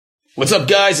What's up,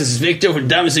 guys? This is Victor from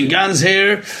Diamonds and Guns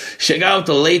here. Check out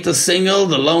the latest single,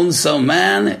 The Lonesome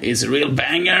Man. It's a real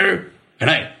banger. And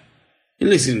hey, you're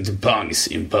listening to Punks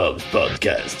in Pubs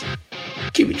podcast.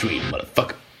 Keep it real,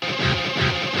 motherfucker.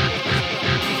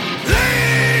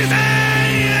 Ladies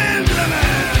and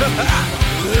gentlemen,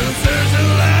 losers and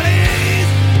laddies,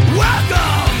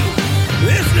 welcome!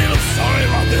 This little story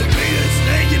about the biggest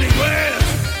snake in the grass.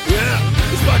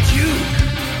 Yeah, it's about you,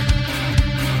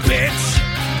 bitch.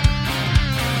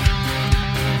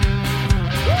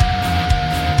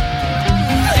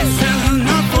 Listen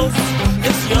up, folks,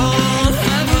 it's your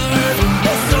heaven.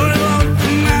 The story about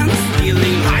the man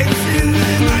stealing lights in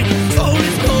the night. It's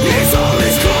always cold. It's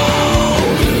always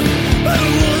cold. And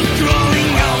wood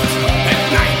crawling out at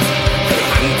night. They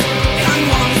hunt young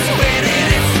ones where it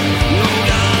is no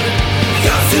God.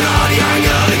 Cause you're not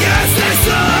younger against the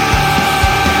sun.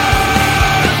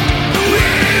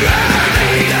 We're the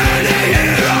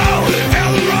hero.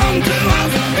 Hell run to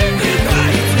us. It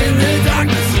lights in the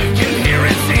darkness. You can hear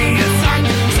it sing a song.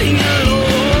 Sing along.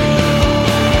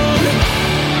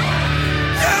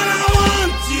 And I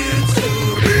want you to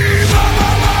be mine.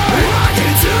 I want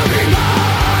you to be mine.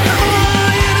 I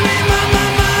want you to be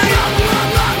mine.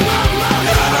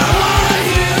 And I want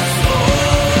you so.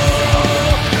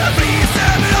 Please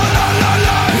tell me la la la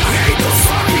la. I hate those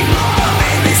fucking laws.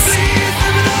 Baby, please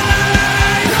tell me la la la.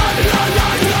 La la la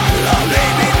la la.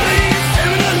 Baby, please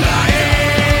tell me la la.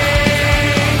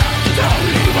 Tell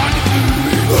me what to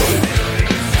do.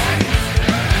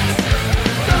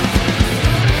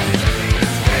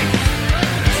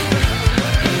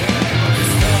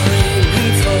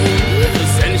 A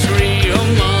century or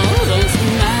more, those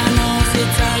mammals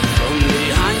attack from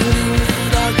behind in the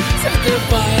dark. Set the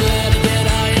fire, let it get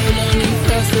higher, learning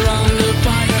fast around the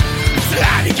fire.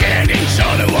 Let it get into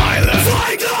the wildest.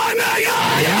 Fly climbing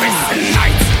higher. It's the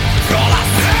night, roll up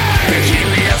there.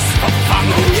 Achilles for fun,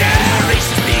 oh yeah. Reach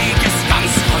the biggest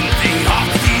guns, hunting off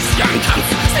these young cunts.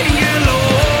 Sing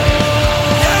along.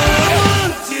 I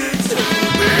want you to be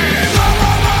mine.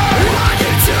 I want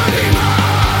you to be mine.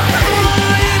 I want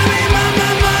you to be mine.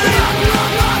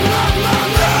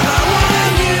 I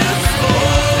want you so.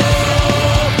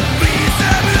 Please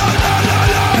tell me la la la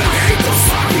la. I hate those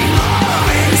fucking laws.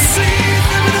 Baby, please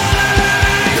tell me la la la.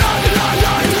 La la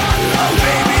la la la.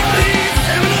 Baby, please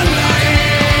tell me la la.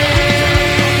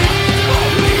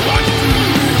 Only want you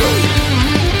to.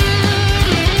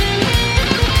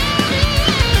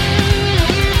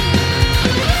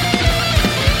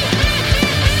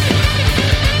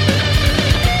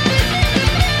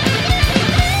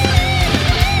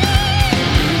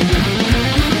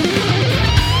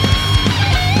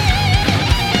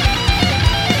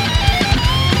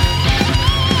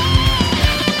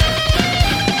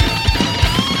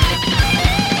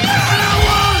 And I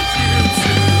want you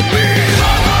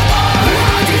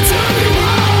to be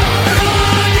mine. I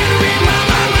want you to be mine. I want you to be mine.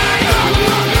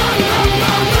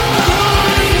 I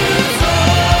want you so.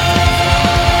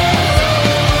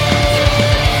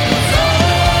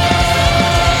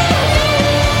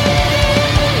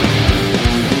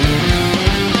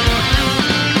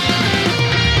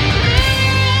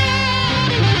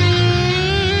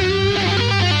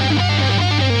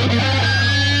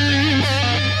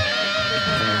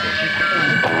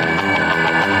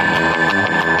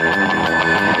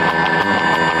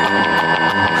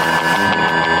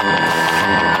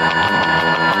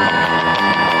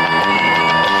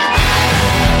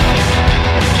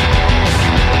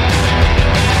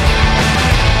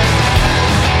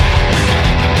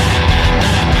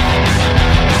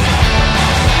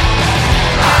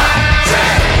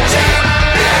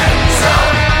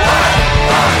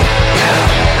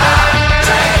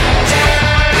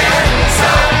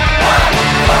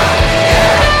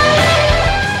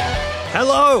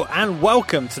 Hello and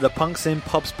welcome to the Punks in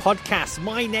Pubs podcast.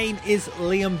 My name is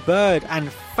Liam Bird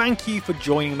and thank you for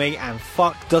joining me, and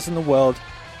fuck doesn't the world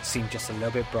seem just a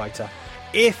little bit brighter.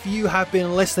 If you have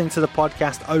been listening to the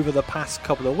podcast over the past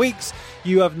couple of weeks,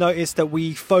 you have noticed that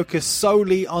we focus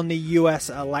solely on the US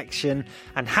election,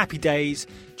 and happy days,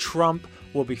 Trump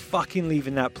will be fucking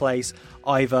leaving that place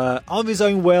either of his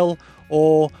own will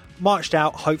or marched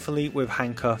out, hopefully with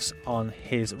handcuffs on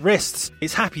his wrists.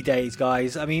 It's happy days,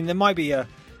 guys. I mean, there might be a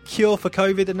cure for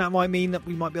COVID, and that might mean that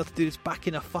we might be able to do this back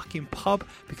in a fucking pub,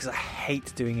 because I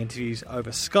hate doing interviews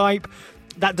over Skype.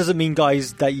 That doesn't mean,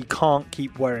 guys, that you can't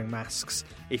keep wearing masks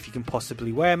if you can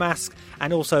possibly wear masks,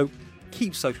 and also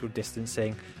keep social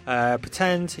distancing.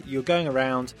 Pretend you're going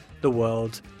around the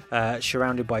world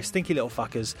surrounded by stinky little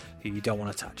fuckers who you don't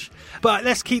want to touch. But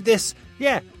let's keep this,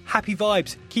 happy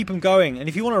vibes. Keep them going. And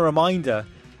if you want a reminder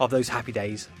of those happy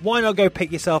days, why not go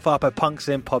pick yourself up a Punks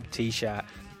in Pub t-shirt?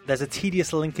 There's a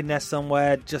tedious link in there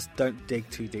somewhere, just don't dig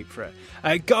too deep for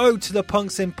it. Go to the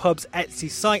Punks in Pub's Etsy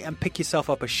site and pick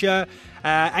yourself up a shirt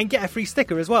and get a free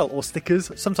sticker as well, or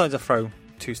stickers. Sometimes I throw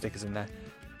 2 stickers in there.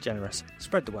 Generous.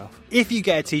 Spread the wealth. If you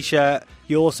get a t-shirt,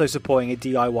 you're also supporting a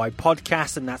DIY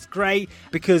podcast, and that's great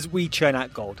because we churn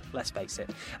out gold, let's face it.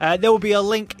 There will be a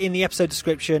link in the episode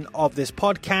description of this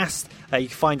podcast. You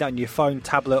can find that on your phone,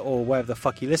 tablet, or wherever the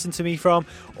fuck you listen to me from.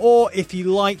 Or if you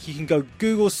like, you can go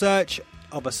Google search.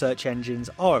 Other search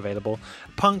engines are available.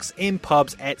 Punks in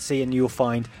Pubs Etsy, and you'll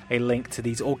find a link to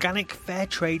these organic fair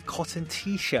trade cotton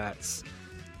t-shirts.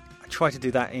 I try to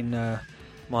do that in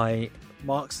my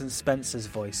Marks and Spencer's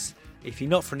voice. If you're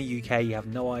not from the UK, you have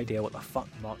no idea what the fuck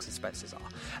Marks and Spencer's are.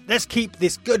 Let's keep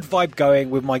this good vibe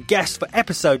going with my guest for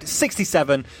episode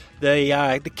 67,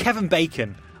 the Kevin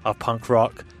Bacon of punk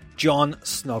rock, John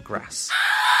Snodgrass.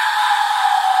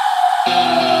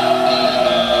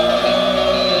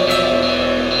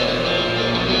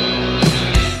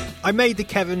 I made the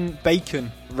Kevin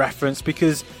Bacon reference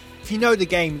because if you know the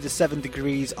game, The 7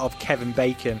 Degrees of Kevin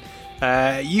Bacon,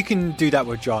 you can do that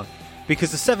with John.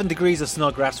 Because The 7 Degrees of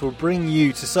Snodgrass will bring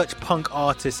you to such punk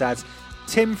artists as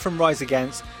Tim from Rise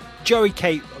Against, Joey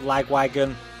Cape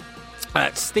Lagwagon,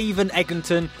 Stephen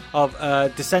Eglinton of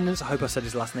Descendants, I hope I said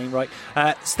his last name right,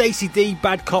 Stacey D,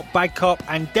 Bad Cop,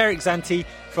 and Derek Zanti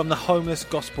from the Homeless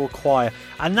Gospel Choir.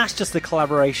 And that's just a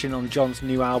collaboration on John's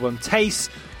new album, Tace,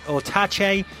 or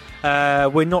Tache.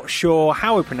 We're not sure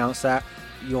how we pronounce that.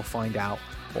 You'll find out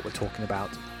what we're talking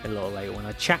about a little later when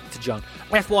I chat to John.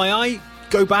 FYI,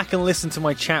 go back and listen to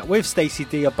my chat with Stacey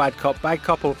D of Bad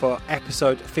Couple for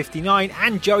episode 59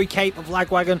 and Joey Cape of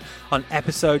Lagwagon on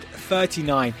episode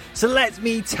 39. So let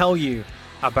me tell you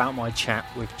about my chat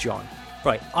with John.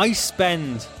 Right, I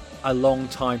spend a long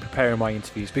time preparing my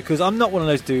interviews because I'm not one of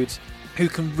those dudes who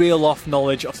can reel off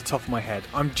knowledge off the top of my head.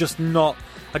 I just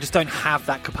don't have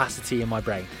that capacity in my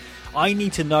brain. I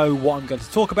need to know what I'm going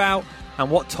to talk about and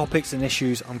what topics and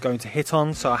issues I'm going to hit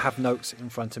on, so I have notes in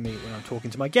front of me when I'm talking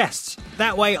to my guests.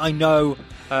 That way I know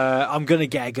I'm going to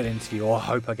get a good interview, or I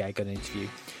hope I get a good interview.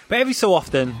 But every so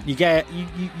often,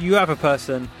 you have a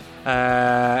person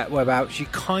whereabouts you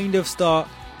kind of start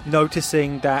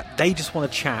noticing that they just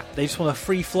want to chat. They just want a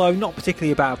free flow, not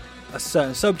particularly about a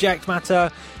certain subject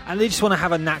matter, and they just want to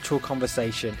have a natural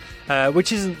conversation,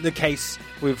 which isn't the case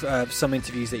with some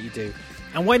interviews that you do.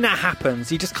 And when that happens,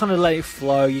 you just kind of let it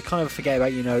flow, you kind of forget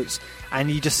about your notes,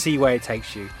 and you just see where it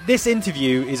takes you. This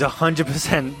interview is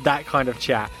 100% that kind of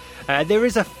chat. There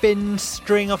is a thin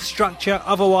string of structure,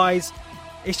 otherwise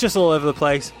it's just all over the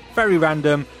place, very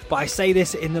random, but I say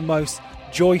this in the most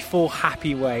joyful,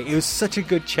 happy way. It was such a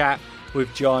good chat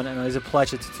with John, and it was a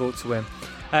pleasure to talk to him.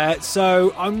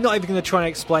 So I'm not even going to try and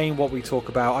explain what we talk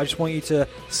about. I just want you to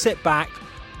sit back,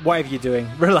 whatever you're doing,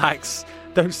 relax.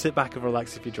 Don't sit back and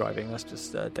relax if you're driving. That's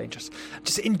just dangerous.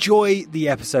 Just enjoy the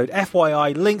episode.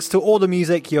 FYI, links to all the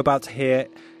music you're about to hear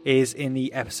is in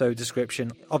the episode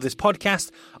description of this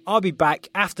podcast. I'll be back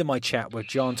after my chat with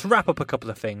John to wrap up a couple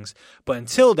of things. But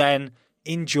until then,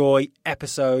 enjoy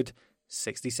episode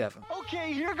 67.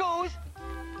 Okay, here goes.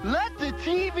 Let the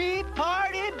TV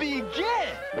party begin.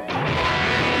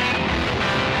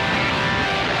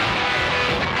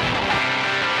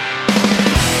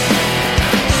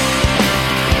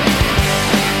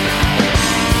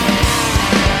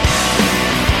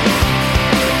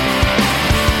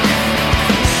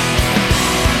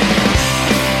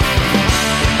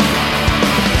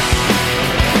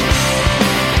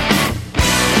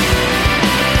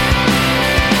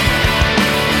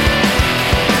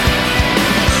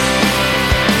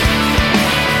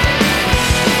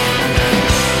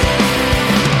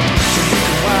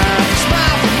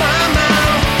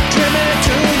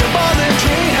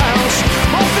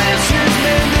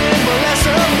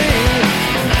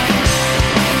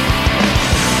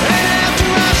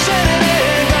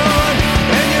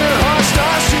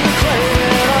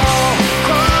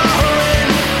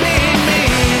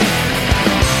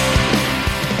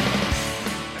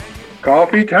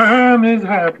 Coffee time is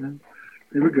happening.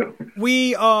 Here we go.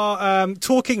 We are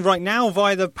talking right now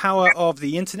via the power of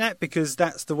the internet because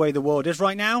that's the way the world is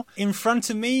right now. In front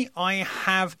of me, I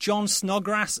have John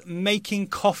Snodgrass making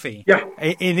coffee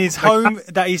in his home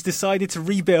that he's decided to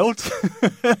rebuild,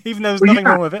 even though there's nothing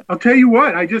wrong with it. I'll tell you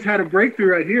what, I just had a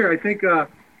breakthrough right here. I think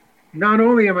not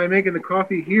only am I making the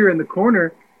coffee here in the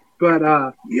corner,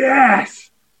 but yes,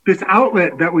 this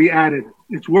outlet that we added.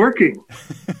 it's working.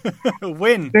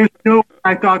 Win. There's no,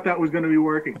 I thought that was going to be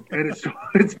working, and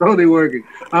it's totally working.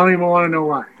 I don't even want to know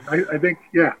why. I think,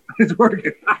 yeah, it's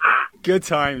working. Good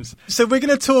times. So we're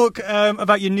going to talk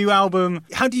about your new album.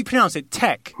 How do you pronounce it?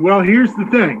 Tech. Well, here's the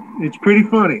thing. It's pretty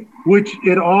funny, which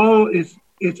it all is.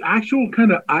 It's actual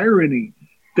kind of irony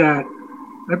that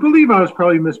I believe I was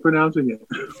probably mispronouncing it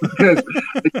because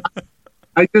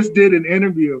I just did an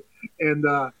interview and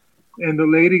the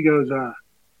lady goes,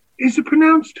 is it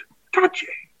pronounced Tache?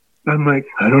 I'm like,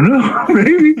 I don't know,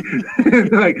 maybe.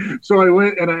 Like, so I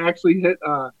went and I actually hit.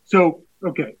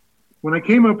 Okay, when I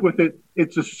came up with it,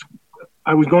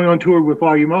 I was going on tour with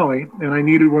Foggy Molly, and I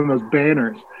needed one of those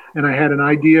banners, and I had an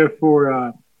idea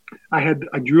for. I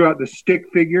drew out the stick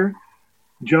figure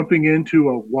jumping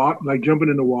into jumping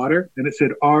into water, and it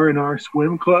said R&R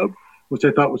Swim Club, which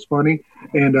I thought was funny.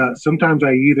 And sometimes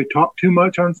I either talk too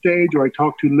much on stage or I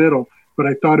talk too little. But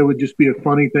I thought it would just be a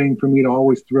funny thing for me to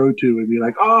always throw to and be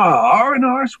like,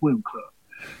 R&R Swim Club,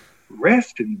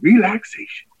 rest and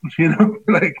relaxation,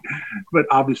 but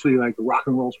obviously like a rock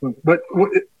and roll swim. But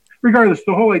regardless,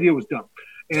 the whole idea was dumb.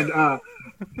 And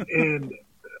and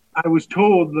I was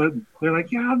told that they're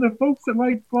like, yeah, the folks that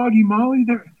like Foggy Molly,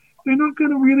 they're not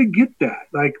going to really get that.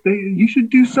 Like you should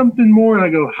do something more. And I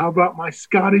go, how about my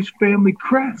Scottish family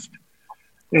crest?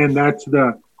 And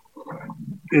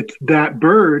it's that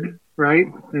bird. Right?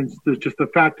 And it's just the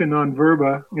facta non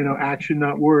verba, action,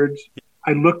 not words.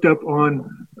 I looked up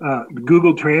on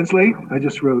Google Translate. I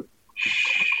just wrote,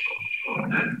 shh,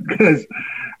 because,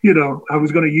 I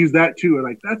was going to use that too.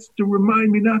 And that's to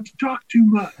remind me not to talk too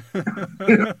much.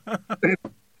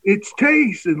 It's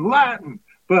taste in Latin.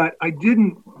 But I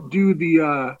didn't do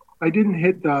I didn't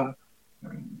hit I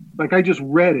just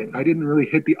read it. I didn't really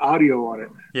hit the audio on it.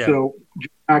 Yeah. So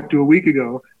back to a week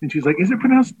ago, and she's like, is it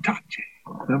pronounced Tache?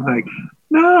 And I'm like,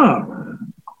 no.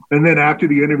 And then after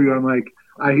the interview, I'm like,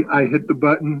 I hit the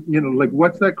button,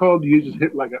 what's that called? You just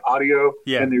hit like an audio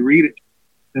and they read it.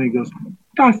 And he goes,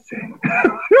 Tache.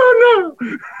 Oh,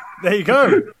 no. There you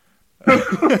go.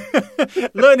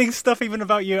 Learning stuff even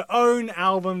about your own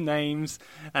album names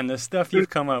and the stuff you've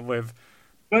come up with.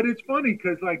 But it's funny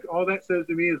because, all that says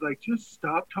to me is, just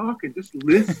stop talking. Just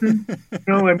listen.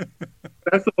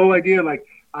 That's the whole idea.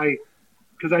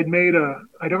 Because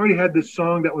I'd already had this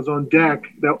song that was on deck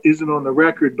that isn't on the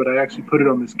record, but I actually put it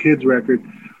on this kid's record.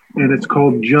 And it's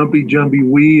called Jumpy, Jumpy,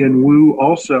 Wee and Woo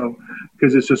also,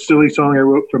 because it's a silly song I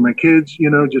wrote for my kids,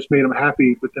 just made them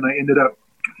happy. But then I ended up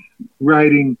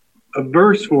writing a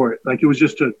verse for it. It was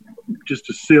just a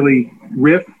silly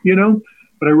riff,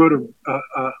 but I wrote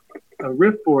a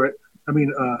riff for it.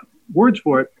 Words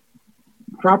for it,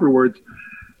 proper words.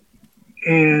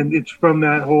 And it's from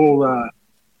that whole, I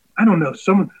don't know,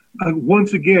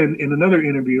 once again, in another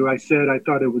interview, I said I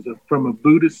thought it was from a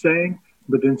Buddhist saying,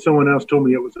 but then someone else told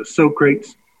me it was a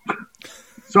Socrates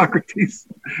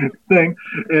thing.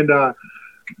 And,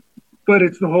 but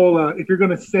it's the whole, if you're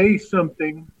going to say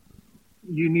something,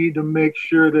 you need to make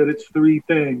sure that it's three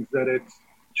things, that it's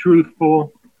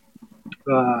truthful,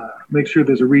 make sure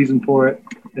there's a reason for it,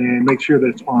 and make sure that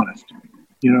it's honest.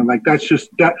 That's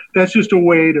just a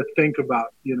way to think about,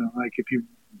 if you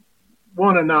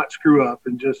want to not screw up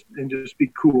and just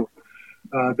be cool,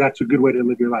 that's a good way to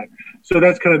live your life. So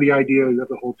that's kind of the idea of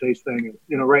the whole taste thing.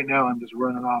 Right now I'm just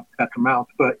running off at the mouth,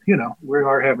 but we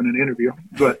are having an interview,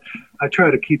 but I try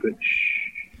to keep it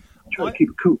keep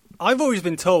it cool. I've always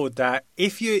been told that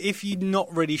if you're not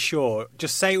really sure,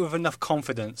 just say it with enough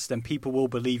confidence, then people will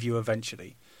believe you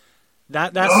eventually.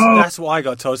 That's what I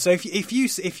got told. So if you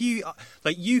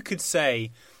you could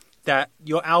say that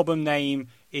your album name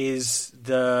is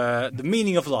the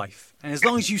meaning of life, and as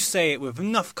long as you say it with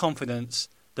enough confidence,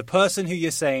 the person who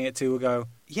you're saying it to will go,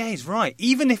 yeah, he's right.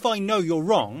 Even if I know you're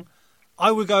wrong,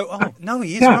 I would go, oh no,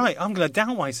 he is right. I'm going to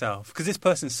doubt myself because this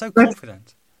person's so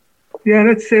confident. Yeah,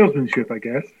 that's salesmanship, I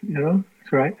guess.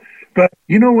 That's right. But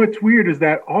what's weird is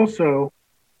that also,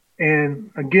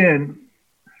 and again,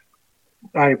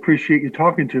 I appreciate you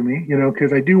talking to me,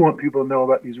 because I do want people to know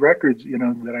about these records,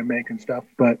 that I make and stuff.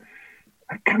 But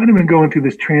I've kind of been going through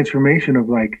this transformation of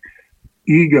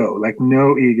ego,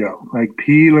 no ego,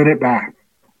 peeling it back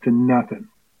to nothing.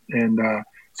 And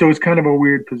so it's kind of a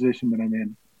weird position that I'm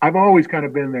in. I've always kind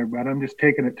of been there, but I'm just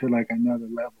taking it to another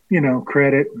level.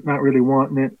 Credit, not really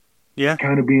wanting it. Yeah.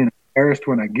 Kind of being embarrassed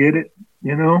when I get it,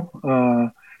 doing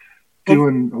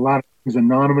a lot of things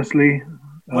anonymously.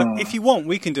 Well, if you want,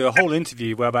 we can do a whole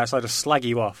interview whereby I just slag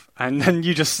you off, and then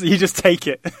you just take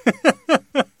it.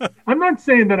 I'm not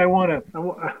saying that I want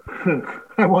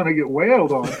to get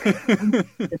wailed on. I'm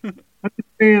just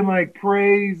saying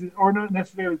praise, or not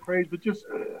necessarily praise, but just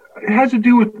it has to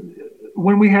do with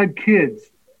when we had kids.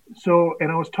 So, and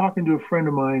I was talking to a friend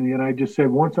of mine, and I just said,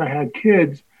 once I had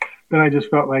kids, then I just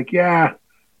felt like, yeah,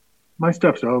 my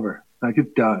stuff's over. Like,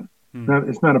 it's done.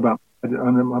 It's not about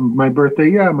on my birthday.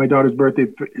 Yeah, my daughter's birthday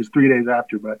is 3 days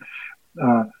after, but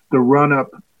the run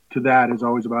up to that is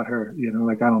always about her. You know,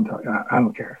 like I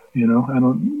don't care. You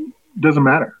know, doesn't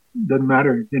matter. Doesn't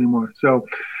matter anymore. So,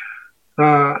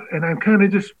 and I kind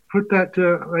of just put that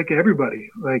to like everybody,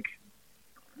 like.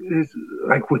 Is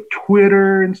like with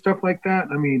Twitter and stuff like that.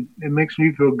 I mean, it makes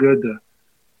me feel good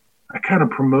I kind of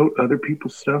promote other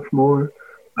people's stuff more.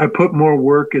 I put more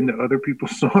work into other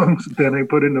people's songs than I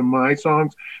put into my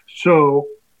songs. So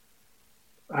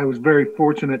I was very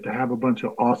fortunate to have a bunch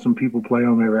of awesome people play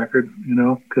on my record, you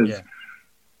know, because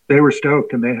they were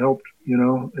stoked and they helped, you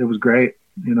know, it was great,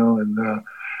 you know, and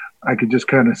I could just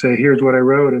kind of say, here's what I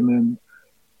wrote and then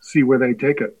see where they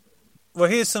take it. Well,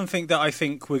 here's something that I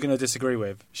think we're going to disagree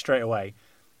with straight away.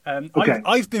 Okay.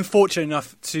 I've been fortunate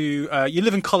enough to... you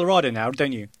live in Colorado now,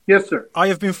 don't you? Yes, sir. I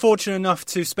have been fortunate enough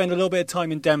to spend a little bit of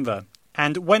time in Denver.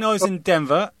 And when I was in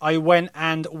Denver, I went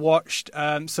and watched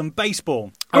some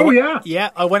baseball. Yeah.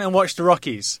 Yeah, I went and watched the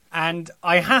Rockies. And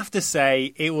I have to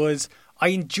say, I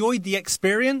enjoyed the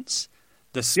experience.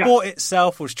 The sport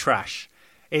itself was trash.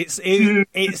 It's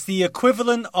the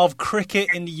equivalent of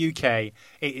cricket in the UK.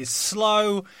 It is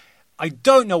slow. I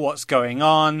don't know what's going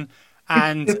on,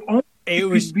 and it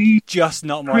was just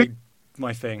not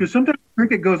my thing. Because sometimes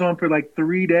cricket goes on for like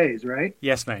 3 days, right?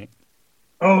 Yes, mate.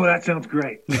 Oh, that sounds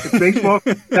great. If baseball,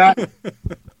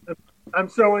 I'm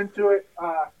so into it.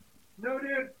 No,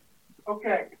 dude.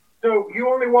 Okay, so you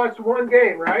only watched one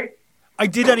game, right? I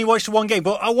did only watch the one game,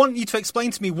 but I want you to explain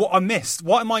to me what I missed.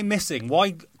 What am I missing?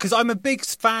 Why? Because I'm a big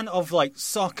fan of like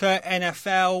soccer,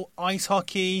 NFL, ice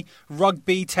hockey,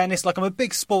 rugby, tennis. Like I'm a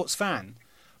big sports fan,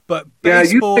 but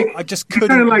baseball, I just couldn't.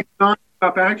 Kind of like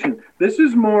non-stop action. This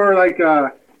is more like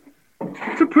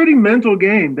it's a pretty mental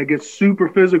game that gets super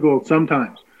physical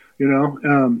sometimes, you know,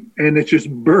 and it's just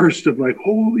bursts of like,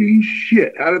 holy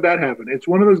shit, how did that happen? It's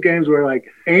one of those games where like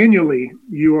annually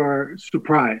you are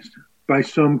surprised by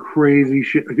some crazy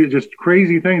shit. Just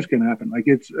crazy things can happen. Like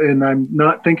and I'm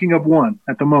not thinking of one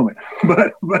at the moment,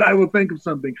 but I will think of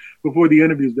something before the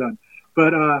interview's done.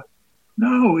 But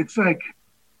no, it's like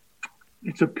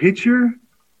it's a pitcher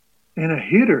and a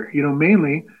hitter, you know,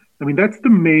 mainly. I mean, that's the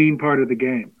main part of the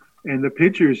game. And the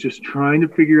pitcher is just trying to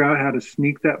figure out how to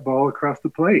sneak that ball across the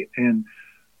plate. And,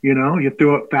 you know, you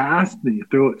throw it fast, then you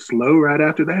throw it slow right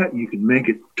after that. You can make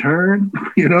it turn,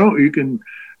 you know,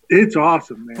 it's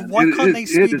awesome, man. But why can't they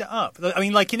speed it up? I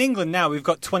mean, like in England now, we've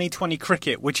got 20-20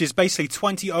 cricket, which is basically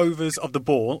 20 overs of the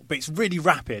ball, but it's really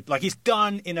rapid. Like it's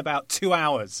done in about 2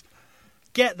 hours.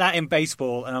 Get that in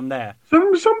baseball, and I'm there.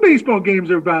 Some baseball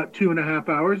games are about 2.5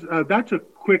 hours. That's a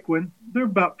quick one. They're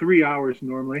about 3 hours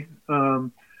normally.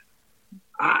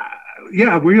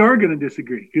 Yeah, we are going to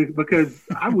disagree because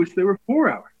I wish they were 4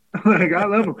 hours. Like I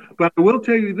love them, but I will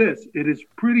tell you this: it is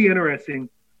pretty interesting.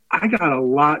 I got a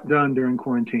lot done during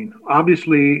quarantine.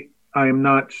 Obviously, I am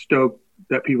not stoked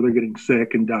that people are getting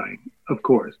sick and dying, of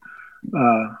course.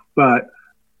 But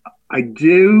I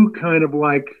do kind of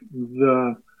like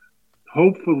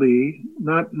hopefully,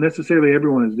 not necessarily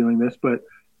everyone is doing this, but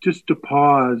just to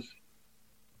pause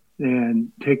and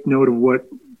take note of what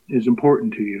is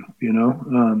important to you, you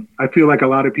know? I feel like a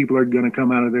lot of people are going to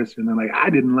come out of this and they're like, I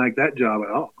didn't like that job at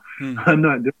all. I'm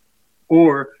not doing it.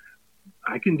 Or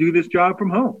I can do this job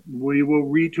from home. We will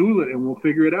retool it and we'll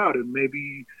figure it out. And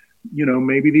maybe, you know,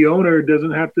 maybe the owner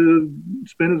doesn't have to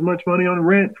spend as much money on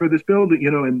rent for this building,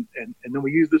 you know, and then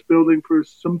we use this building for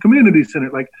some community center.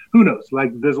 Like, who knows?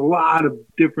 Like, there's a lot of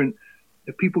different,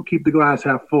 if people keep the glass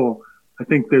half full, I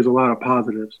think there's a lot of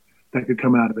positives that could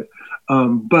come out of it.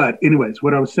 But anyways,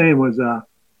 what I was saying was,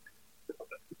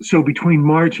 so between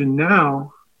March and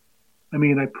now, I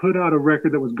mean, I put out a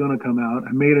record that was going to come out.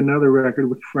 I made another record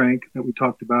with Frank that we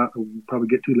talked about. We'll probably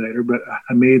get to later, but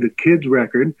I made a kids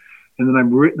record. And then I've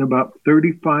written about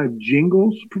 35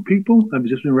 jingles for people. I've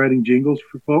just been writing jingles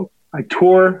for folks. I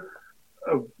tore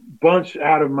a bunch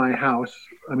out of my house.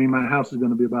 I mean, my house is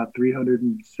going to be about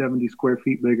 370 square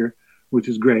feet bigger, which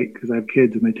is great because I have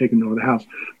kids and they take them over the house.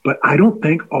 But I don't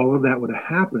think all of that would have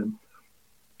happened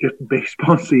if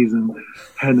baseball season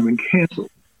hadn't been canceled.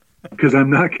 Because I'm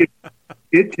not kidding.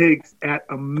 It takes at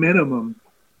a minimum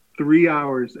 3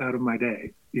 hours out of my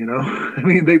day, you know? I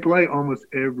mean, they play almost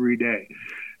every day.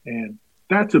 And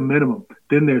that's a minimum.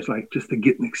 Then there's like just the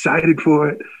getting excited for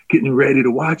it, getting ready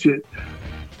to watch it,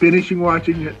 finishing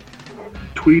watching it,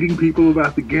 tweeting people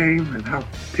about the game and how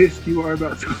pissed you are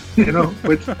about something, you know?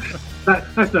 Which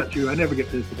that's not true. I never get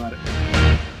pissed about it.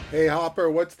 Hey, Hopper,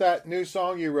 what's that new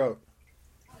song you wrote?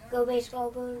 Go baseball,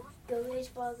 go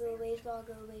baseball, go baseball,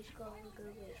 go baseball, go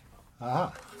baseball.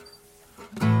 Ah.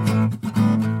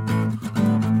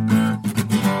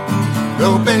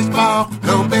 Go baseball,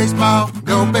 go baseball,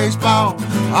 go baseball.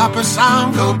 Opera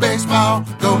sound, go baseball,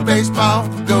 go baseball,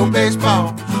 go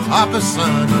baseball. Opera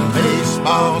son,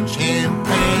 baseball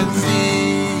chimpanzee.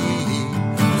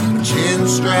 Chin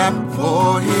strap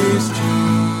for his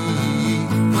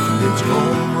teeth. It's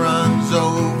home runs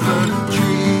over the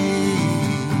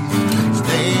trees. His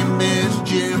name is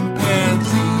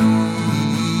Chimpanzee.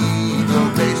 Go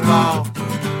baseball.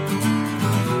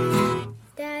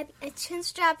 A chin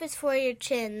strap is for your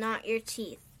chin, not your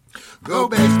teeth. Go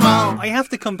baseball. I have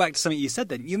to come back to something you said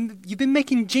then. You've been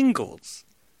making jingles.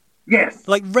 Yes.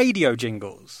 Like radio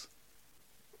jingles.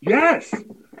 Yes.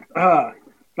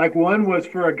 Like one was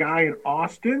for a guy in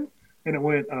Austin, and it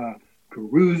went,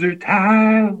 cruiser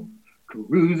time,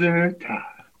 cruiser time.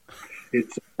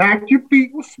 It's a fact your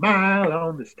feet will smile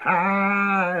on this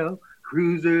tile.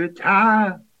 Cruiser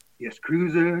time. Yes,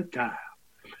 cruiser time.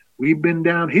 We've been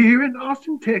down here in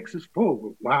Austin, Texas for a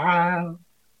while.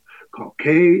 Call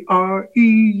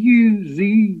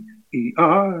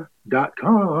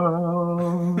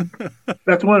KREUZER.com.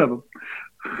 That's one of them.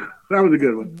 That was a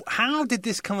good one. How did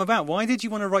this come about? Why did you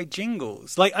want to write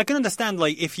jingles? Like, I can understand,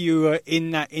 like, if you were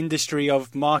in that industry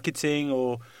of marketing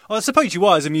or I suppose you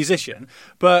are as a musician,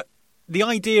 but the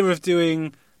idea of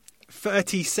doing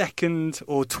 30-second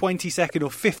or 20-second or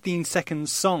 15-second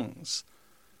songs.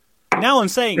 Now I'm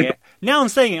saying it, I'm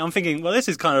thinking, well, this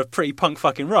is kind of pretty punk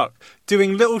fucking rock.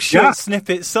 Doing little short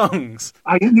snippet songs.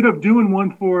 I ended up doing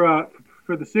one for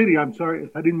the city. I'm sorry.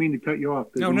 I didn't mean to cut you off.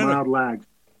 There's a mild lag.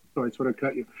 Sorry, I sort of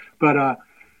cut you. But I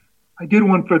did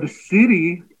one for the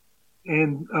city,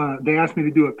 and they asked me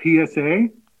to do a PSA,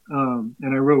 and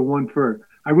I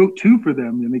wrote two for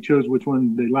them, and they chose which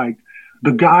one they liked.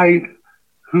 The guy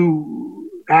who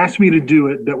asked me to do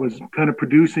it, that was kind of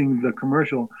producing the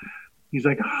commercial, he's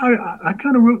like, I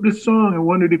kind of wrote this song. I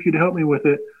wondered if you'd help me with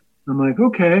it. I'm like,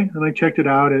 okay. And I checked it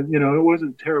out, and, it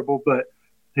wasn't terrible, but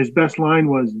his best line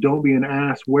was, don't be an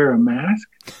ass, wear a mask.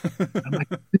 I'm like,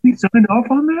 did he sign off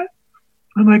on that?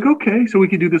 I'm like, okay. So we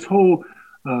could do this whole,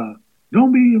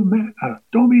 don't be an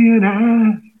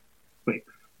ass. Wait,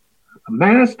 a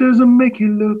mask doesn't make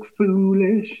you look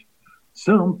foolish.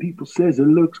 Some people says it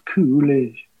looks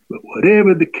coolish. But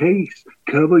whatever the case,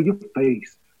 cover your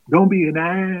face. Don't be an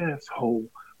asshole,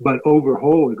 but over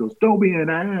whole. It goes, don't be an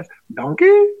ass.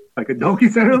 Donkey? Like a donkey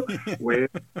sound? Where?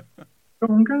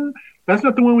 Donkey? That's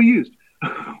not the one we used.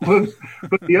 But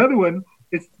the other one,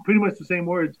 it's pretty much the same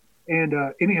words. And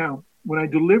anyhow, when I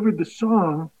delivered the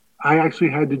song, I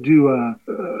actually had to do a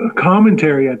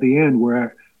commentary at the end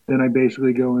where then I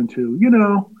basically go into,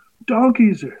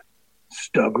 donkeys are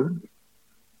stubborn.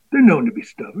 They're known to be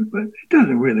stubborn, but it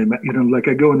doesn't really matter. Like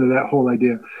I go into that whole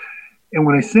idea. And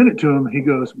when I sent it to him, he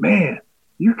goes, man,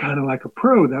 you're kind of like a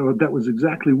pro. That was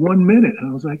exactly 1 minute.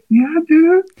 And I was like, yeah,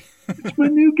 dude, it's my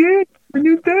new gig, my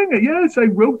new thing. Yes, I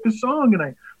wrote the song and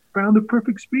I found the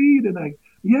perfect speed. And I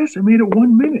made it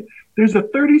 1 minute. There's a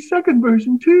 30-second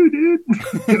version too, dude.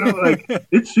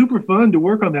 It's super fun to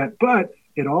work on that. But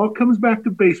it all comes back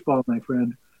to baseball, my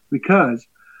friend, because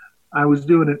I was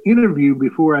doing an interview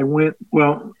before I went.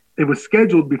 Well, it was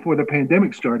scheduled before the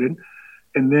pandemic started.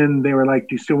 And then they were like,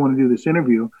 do you still want to do this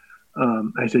interview?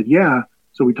 I said, yeah.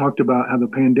 So we talked about how the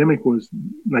pandemic was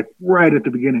like right at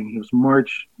the beginning. It was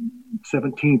March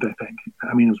 17th, I think.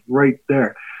 I mean, it was right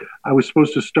there. I was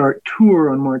supposed to start tour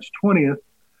on March 20th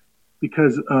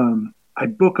because I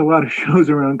book a lot of shows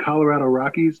around Colorado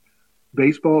Rockies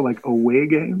baseball, like away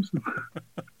games.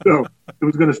 So it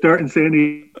was going to start in San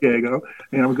Diego,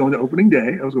 and I was going to opening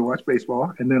day. I was going to watch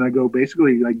baseball, and then I go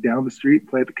basically like down the street and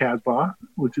play at the Casbah,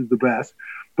 which is the best.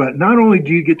 But not only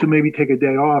do you get to maybe take a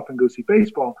day off and go see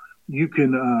baseball, you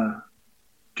can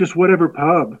just whatever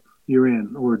pub you're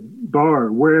in or bar,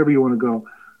 or wherever you want to go,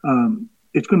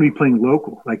 it's going to be playing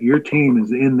local. Like your team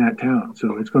is in that town,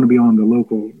 so it's going to be on the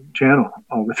local channel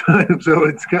all the time. So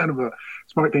it's kind of a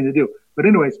smart thing to do. But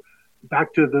anyways,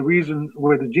 back to the reason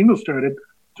where the jingle started.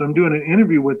 So I'm doing an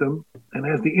interview with them, and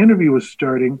as the interview was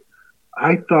starting,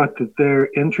 I thought that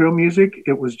their intro music,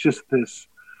 it was just this,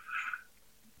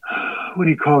 what do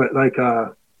you call it?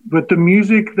 But the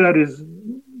music that is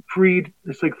free,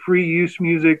 it's like free use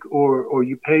music, or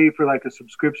you pay for like a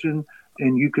subscription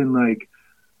and you can like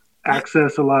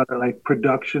access a lot of like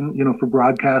production, for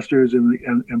broadcasters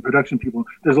and production people.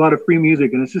 There's a lot of free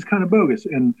music and it's just kind of bogus.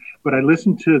 But I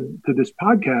listened to this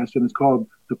podcast, and it's called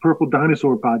the Purple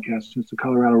Dinosaur Podcast. It's the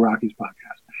Colorado Rockies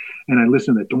podcast. and I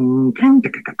listen to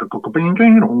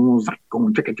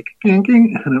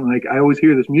and I'm like, I always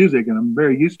hear this music and I'm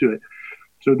very used to it.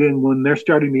 So then when they're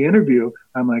starting the interview,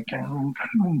 I'm like,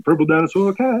 Purple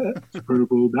Dinosaur Cats,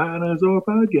 Purple Dinosaur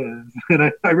Podcast.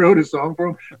 And I wrote a song for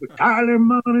them with Tyler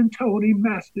Munn and Tony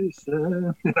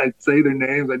Masterson. And I say their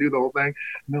names, I do the whole thing.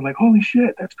 And they're like, holy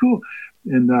shit, that's cool.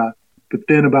 And but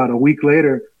then about a week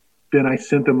later, then I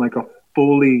sent them like a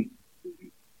fully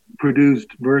produced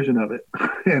version of it.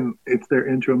 And it's their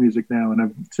intro music now. And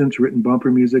I've since written bumper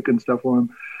music and stuff for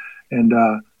them. And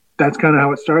that's kind of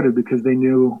how it started, because they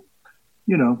knew,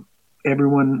 you know,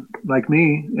 everyone like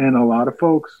me and a lot of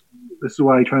folks. This is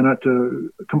why I try not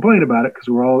to complain about it, because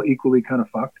we're all equally kind of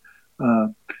fucked.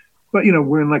 But, you know,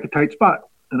 we're in like a tight spot.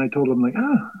 And I told them, like,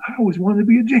 I always wanted to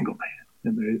be a jingle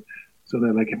man. And so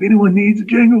they're like, if anyone needs a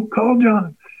jingle, call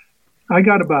John. I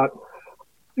got about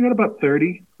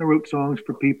 30. I wrote songs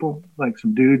for people, like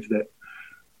some dudes that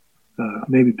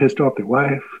maybe pissed off their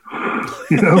wife,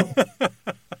 you know.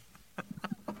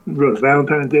 Wrote a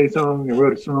Valentine's Day song. I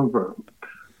wrote a song for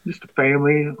just a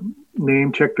family,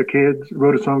 name check the kids. I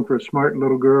wrote a song for a smart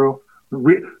little girl. I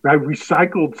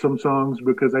recycled some songs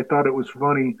because I thought it was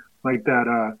funny, like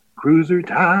that Cruiser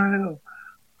Tile.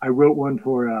 I wrote one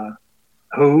for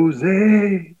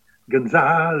Jose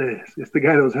Gonzalez. It's the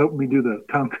guy that was helping me do the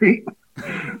concrete.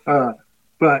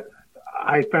 But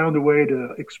I found a way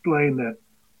to explain that,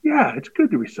 yeah, it's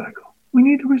good to recycle. We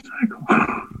need to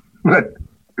recycle. But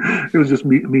it was just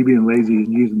me being lazy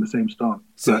and using the same song.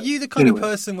 So but are you the kind of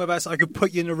person where I could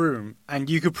put you in a room and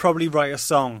you could probably write a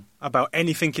song about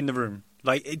anything in the room?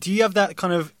 Like, do you have that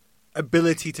kind of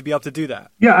ability to be able to do that?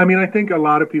 Yeah, I mean, I think a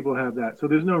lot of people have that. So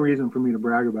there's no reason for me to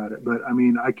brag about it. But I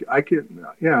mean, I could,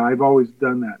 yeah, I've always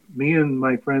done that. Me and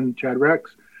my friend Chad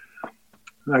Rex,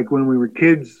 like when we were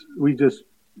kids, we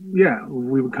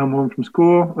would come home from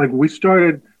school. Like we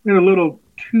started in a little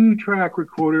 2-track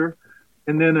recorder.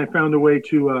 And then I found a way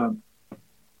to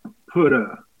put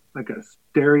a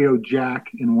stereo jack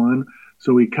in one.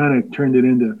 So we kind of turned it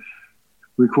into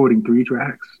recording 3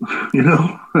 tracks, you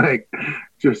know, like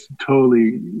just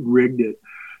totally rigged it.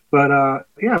 But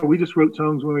yeah, we just wrote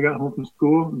songs when we got home from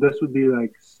school. This would be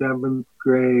like 7th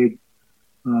grade.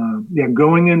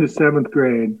 Going into 7th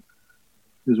grade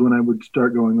is when I would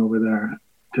start going over there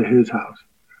to his house.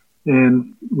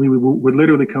 And we would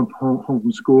literally come home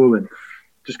from school and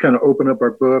just kind of open up our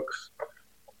books.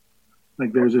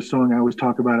 Like there's a song I always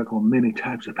talk about it called Many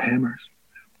Types of Hammers.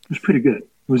 It was pretty good. It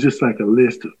was just like a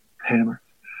list of hammers.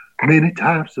 Many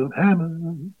types of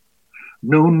hammers.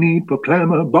 No need for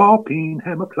clamor. Ball peen,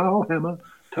 hammer, claw hammer,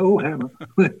 toe hammer.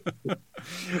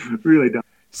 Really dumb.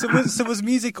 So was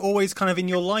music always kind of in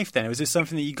your life then? Was it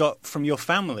something that you got from your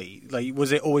family? Like,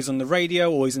 was it always on the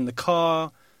radio, always in the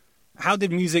car? How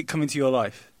did music come into your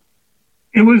life?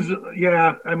 It was,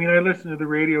 yeah. I mean, I listened to the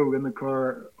radio in the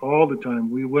car all the time.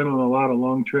 We went on a lot of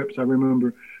long trips. I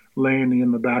remember laying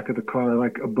in the back of the car,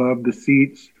 like above the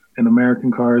seats in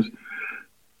American cars,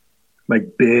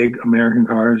 like big American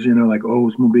cars, you know, like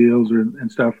Oldsmobiles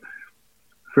and stuff.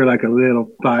 For like a little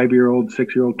 5-year-old,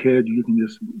 6-year-old kid, you can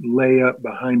just lay up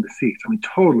behind the seats. I mean,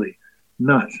 totally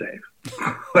not safe.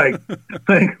 like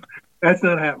that's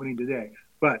not happening today.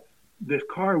 But this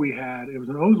car we had, it was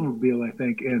an Oldsmobile, I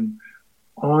think, and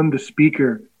on the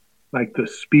speaker, like the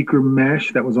speaker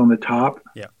mesh that was on the top,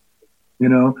 yeah, you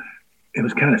know, it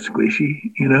was kind of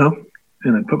squishy, you know,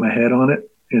 and I put my head on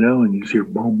it, you know, and you just hear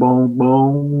boom, boom,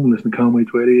 boom, listen to Conway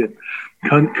Twitty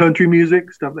and country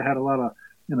music, stuff that had a lot of,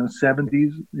 you know,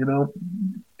 70s, you know,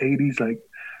 80s, like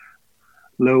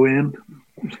low end.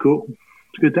 It was cool.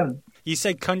 It's a good time. You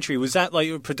said country. Was that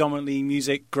like predominantly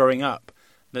music growing up?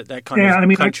 That kind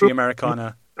of country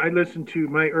Americana? I listened to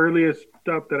my earliest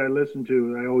stuff that I listened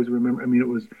to. I always remember. I mean, it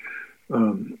was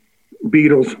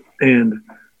Beatles and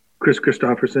Chris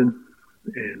Christopherson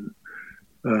and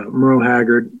Merle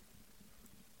Haggard,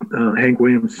 Hank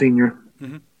Williams Sr.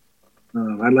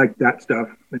 Mm-hmm. I liked that stuff.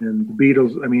 And the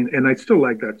Beatles, I mean, and I still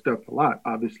like that stuff a lot,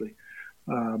 obviously.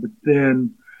 But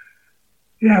then,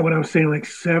 yeah, when I was saying like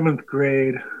 7th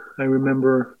grade, I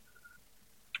remember,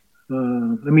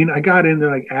 I mean, I got into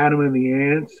like Adam and the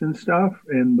Ants and stuff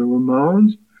and the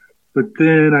Ramones. But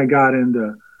then I got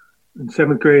into, in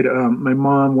 7th grade, my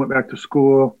mom went back to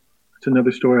school. It's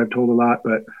another story I've told a lot,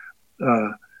 but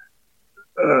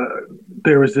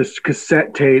there was this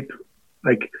cassette tape,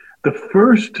 like the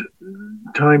first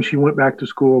time she went back to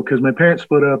school, because my parents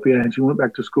split up, and she went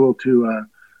back to school to,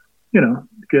 you know,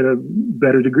 get a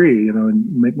better degree, you know,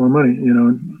 and make more money, you know,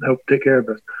 and help take care of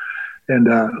us. And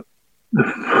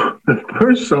the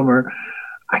first summer,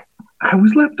 I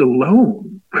was left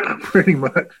alone pretty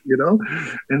much, you know.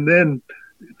 And then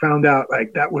found out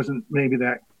like that wasn't maybe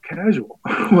that casual,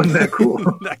 wasn't that cool?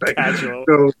 That Right? casual.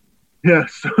 So yeah,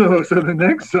 so the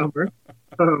next summer,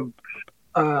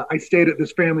 I stayed at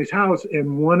this family's house, and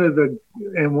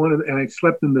I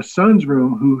slept in the son's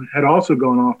room, who had also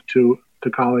gone off to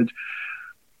college.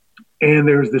 And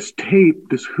there's this tape,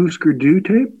 this Husker Du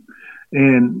tape,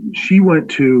 and she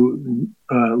went to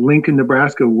Lincoln,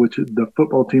 Nebraska, which the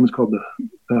football team is called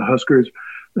the Huskers.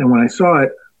 And when I saw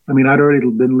it, I mean, I'd already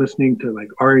been listening to like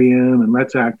REM and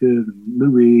Let's Active and Lou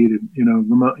Reed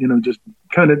and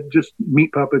just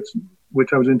Meat Puppets,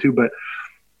 which I was into, but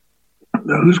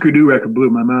the Husker Du record blew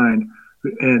my mind,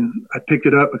 and I picked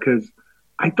it up because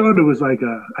I thought it was like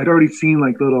I'd already seen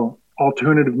like little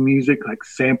alternative music, like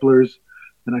samplers.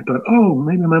 And I thought, oh,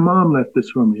 maybe my mom left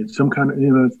this for me. It's some kind of,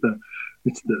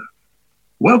 it's the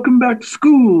welcome back to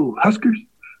school, Huskers.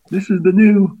 This is the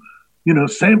new,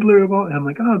 sampler of all. And I'm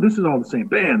like, oh, this is all the same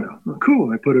band. Oh,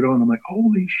 cool. I put it on. I'm like,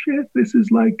 holy shit, this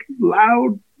is like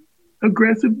loud,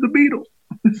 aggressive, the Beatles.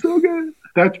 It's so good.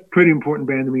 That's a pretty important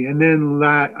band to me. And then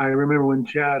I remember when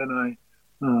Chad and I,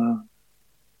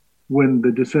 when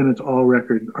the Descendants All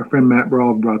record, our friend Matt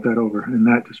Brawl brought that over, and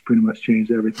that just pretty much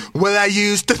changed everything. Well, I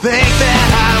used to think that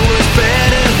I was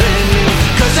better than you,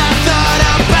 'cause I thought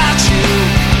about you.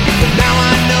 But now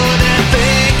I know that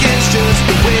thinking's just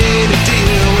the way to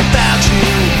deal without you.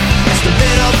 It's the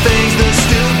little things, the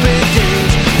stupid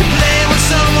games you play when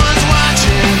someone's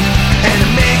watching, and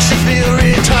it makes you feel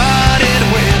retarded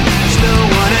when there's no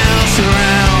one else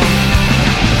around.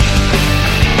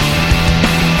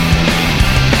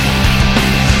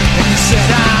 Said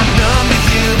I'm numb with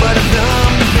you, but I'm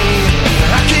numb to me.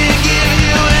 I can't give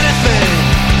you anything.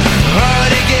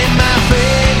 Already gave my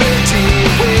favorite tea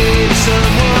away to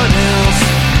someone else.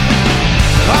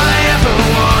 All I ever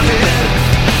wanted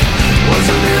was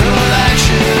a little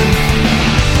action.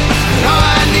 And all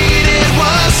I needed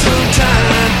was some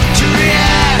time to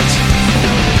react.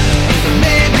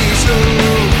 Maybe slow.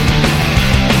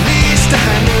 At least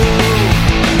I know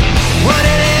what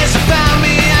it is about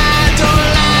me I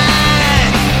don't like.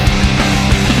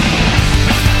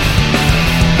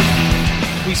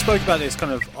 We spoke about this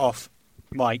kind of off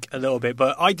mic a little bit,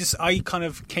 but I kind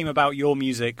of came about your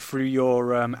music through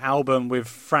your album with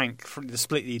Frank, the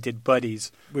split that you did,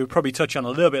 Buddies. We'll probably touch on a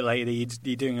little bit later.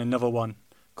 You're doing another one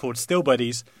called Still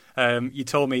Buddies. You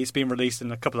told me it's been released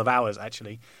in a couple of hours,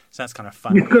 actually, so that's kind of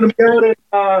fun. It's going to be out in,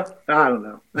 I don't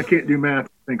know. I can't do math.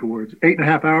 Think of words.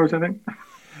 8.5 hours, I think.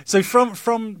 So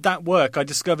from that work, I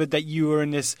discovered that you were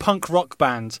in this punk rock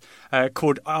band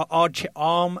called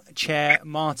Armchair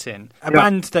Martin, a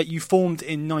band that you formed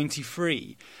in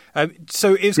 '93.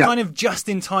 So it was kind of just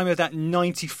in time of that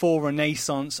 '94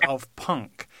 renaissance of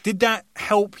punk. Did that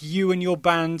help you and your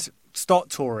band start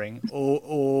touring,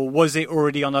 or was it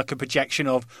already on like a projection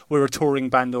of we're a touring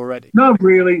band already? Not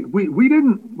really. We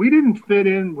didn't fit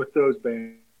in with those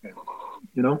bands.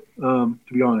 To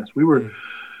be honest, we were.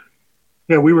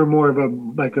 Yeah, we were more of a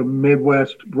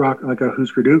Midwest rock, like a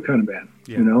Husker Du kind of band,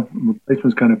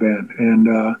 Replacements kind of band. And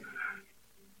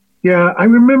I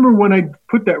remember when I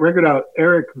put that record out,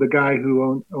 Eric, the guy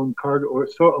who owned Cargo, or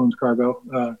still owns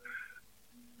Cargo,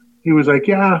 he was like,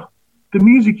 "Yeah, the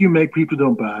music you make, people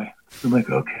don't buy." I'm like,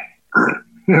 "Okay."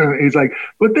 He's like,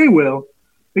 "But they will.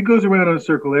 It goes around in a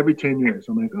circle every 10 years."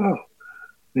 I'm like, "Oh,"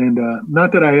 and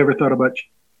not that I ever thought about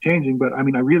changing, but I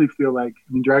mean, I really feel like,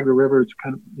 Drag the River is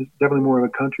it's definitely more of a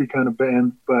country kind of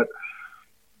band, but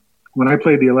when I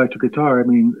played the electric guitar,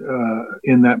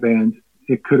 in that band,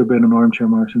 it could have been an Armchair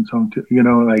Martin song too,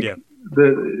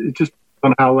 it's just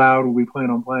on how loud we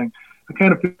plan on playing. I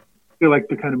kind of feel like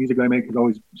the kind of music I make has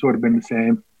always sort of been the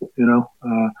same,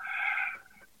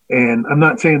 and I'm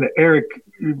not saying that Eric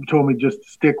told me just to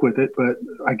stick with it, but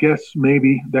I guess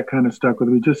maybe that kind of stuck with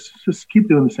me. Just keep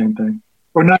doing the same thing,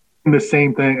 or not the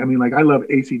same thing. I love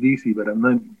AC/DC, but I'm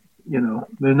not,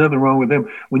 there's nothing wrong with them.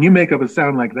 When you make up a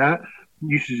sound like that,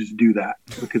 you should just do that,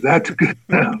 because that's a good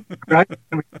sound, right?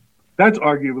 That's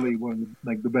arguably one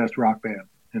of the best rock bands,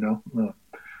 Of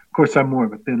course, I'm more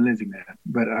of a Thin Lizzy man,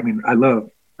 but I love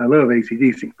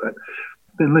AC/DC, but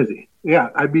Thin Lizzy. Yeah,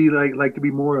 I'd be like to be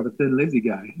more of a Thin Lizzy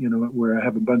guy, where I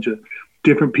have a bunch of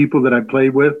different people that I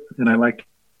played with, and I like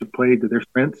to play to their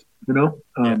strengths,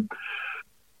 and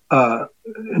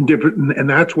different, and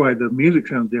that's why the music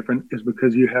sounds different, is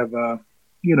because you have a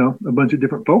bunch of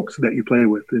different folks that you play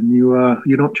with, and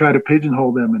you don't try to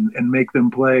pigeonhole them and make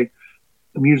them play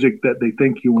the music that they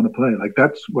think you want to play. Like,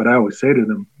 that's what I always say to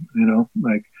them,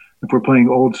 like if we're playing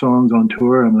old songs on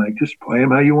tour, I'm like, just play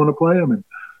them how you want to play them, and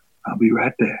I'll be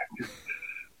right there.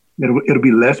 It'll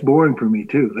be less boring for me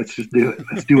too. Let's just do it.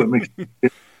 Let's do what makes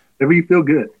it whatever you feel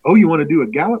good. Oh, you want to do a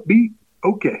gallop beat?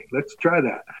 okay, let's try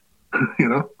that. You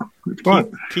know, it's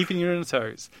fun. Keeping you on your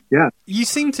toes. Yeah. You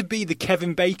seem to be the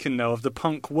Kevin Bacon, though, of the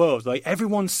punk world. Like,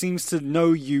 everyone seems to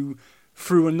know you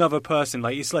through another person.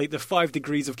 Like, it's like the 5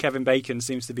 degrees of Kevin Bacon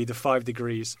seems to be the 5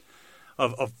 degrees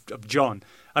of John.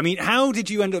 I mean, how did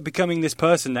you end up becoming this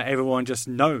person that everyone just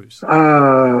knows?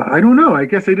 I don't know. I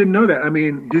guess I didn't know that. I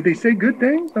mean, did they say good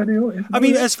things? I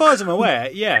mean, as far as I'm aware,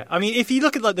 yeah. I mean, if you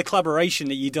look at like the collaboration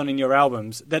that you've done in your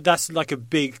albums, that's like a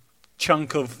big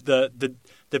chunk of the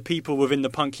people within the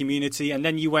punk community. And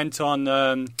then you went on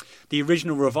the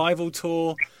original Revival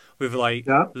tour with like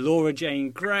Laura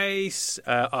Jane Grace.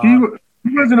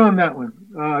 He wasn't on that one.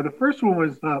 The first one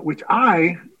was, which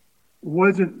I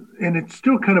wasn't, and it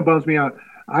still kind of bums me out.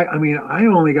 I mean, I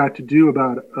only got to do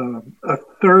about a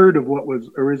third of what was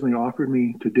originally offered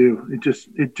me to do. It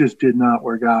just did not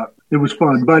work out. It was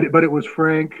fun, but it was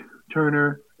Frank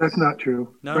Turner. That's not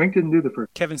true. No. Frank didn't do the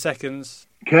first. Kevin Seconds.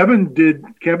 Kevin did.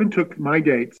 Kevin took my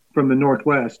dates from the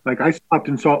Northwest. Like, I stopped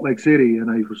in Salt Lake City, and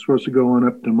I was supposed to go on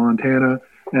up to Montana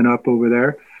and up over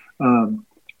there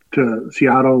to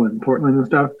Seattle and Portland and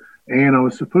stuff. And I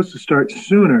was supposed to start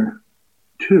sooner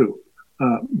too.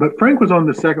 But Frank was on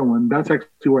the second one. That's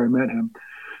actually where I met him.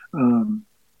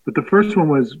 But the first one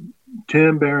was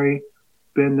Tim Barry,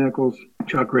 Ben Nichols,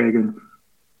 Chuck Reagan,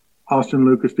 Austin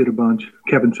Lucas did a bunch,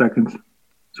 Kevin Seconds.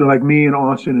 So like me and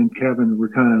Austin and Kevin were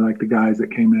kind of like the guys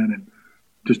that came in and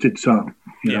just did some,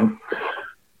 you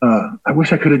know. I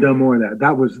wish I could have done more of that.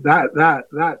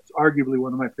 That's arguably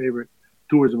one of my favorite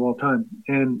tours of all time.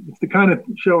 And it's the kind of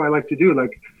show I like to do.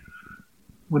 Like,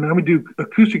 when I would do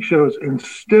acoustic shows, and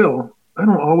still, I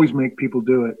don't always make people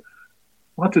do it.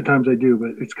 Lots of times I do,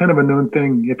 but it's kind of a known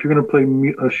thing. If you're going to play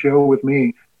a show with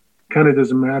me, kind of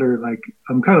doesn't matter. Like,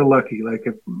 I'm kind of lucky. Like,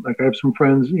 I have some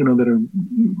friends, you know, that are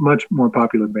much more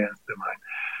popular bands than mine.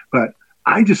 But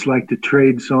I just like to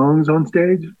trade songs on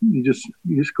stage. You just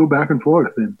go back and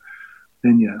forth, and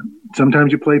then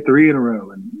sometimes you play 3 in a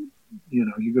row, and you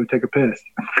know, you go take a piss,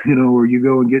 you know, or you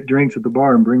go and get drinks at the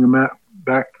bar and bring them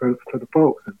back for the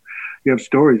folks. And you have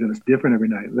stories, and it's different every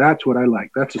night. That's what I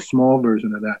like. That's a small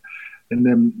version of that. And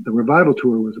then the Revival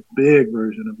tour was a big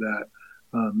version of that.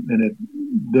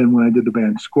 Then when I did the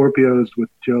band Scorpios with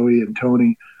Joey and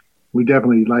Tony, we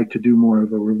definitely like to do more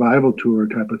of a Revival tour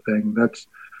type of thing. It's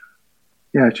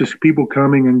just people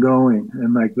coming and going.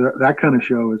 And like that kind of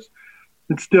show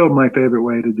it's still my favorite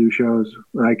way to do shows.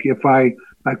 Like, if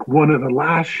one of the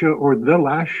last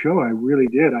show I really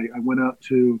did, I went out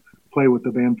to play with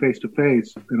the band Face to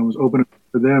Face, and I was opening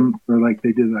for them for like,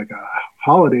 they did like a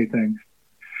holiday thing.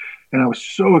 And I was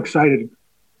so excited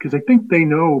because I think they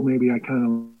know maybe I kind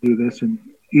of do this, and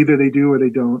either they do or they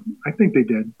don't. I think they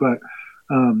did, but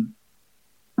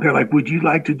they're like, would you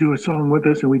like to do a song with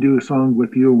us? And we do a song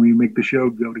with you, and we make the show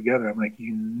go together. I'm like,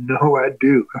 you know, I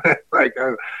do. Like,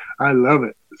 I love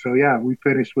it. So yeah, we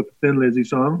finished with the Thin Lizzy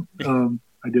song.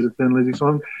 I did a Thin Lizzy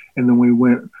song, and then we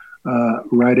went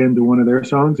right into one of their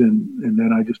songs, and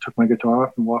then I just took my guitar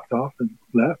off and walked off and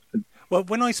left. Well,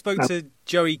 when I spoke to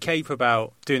Joey Cape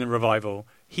about doing the Revival,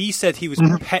 he said he was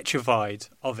petrified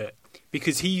of it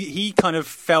because he kind of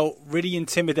felt really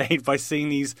intimidated by seeing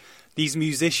these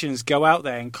musicians go out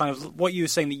there and kind of what you were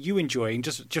saying that you enjoy and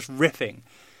just riffing.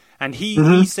 And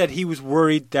he said he was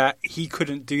worried that he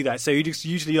couldn't do that, so he just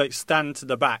usually like stand to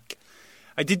the back.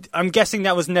 I'm guessing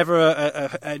that was never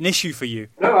an issue for you.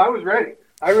 No, I was ready.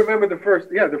 I remember the first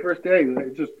day.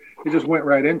 It just went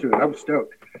right into it. I was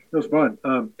stoked. It was fun.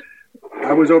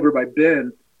 I was over by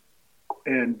Ben,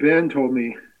 and Ben told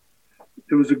me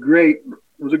it was a great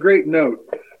note.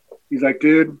 He's like,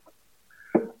 dude,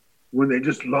 when they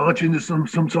just launch into some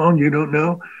song you don't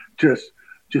know, just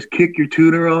kick your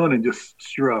tuner on and just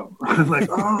strum. I'm like,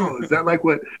 oh, is that like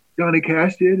what Johnny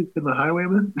Cash did in The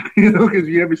Highwayman? You know, because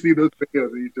you ever see those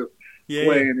videos and you just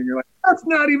playing and you're like, that's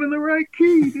not even the right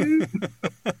key, dude.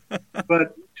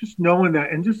 But just knowing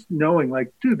that, and just knowing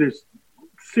like, dude, there's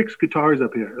 6 guitars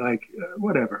up here, like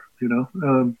whatever, you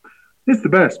know. It's the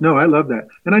best. No, I love that.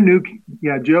 And I knew,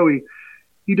 Joey,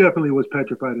 he definitely was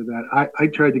petrified of that. I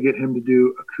tried to get him to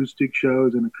do acoustic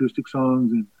shows and acoustic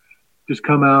songs and just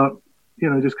come out, you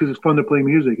know, just because it's fun to play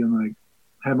music, and like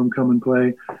have him come and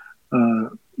play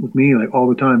with me like all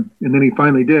the time. And then he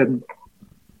finally did.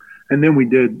 And then we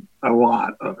did a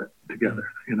lot of it together,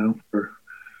 you know, for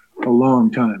a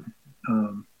long time.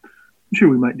 I'm sure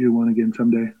we might do one again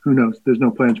someday. Who knows? There's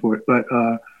no plans for it. But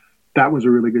that was a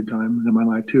really good time in my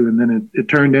life too. And then it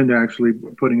turned into actually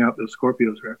putting out the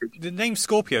Scorpios records. The name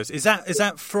Scorpios, is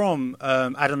that from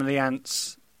Adam and the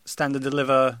Ants' Stand and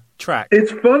Deliver track?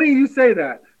 It's funny you say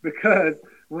that, because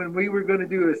when we were going to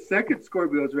do a second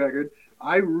Scorpios record,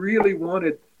 I really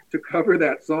wanted to cover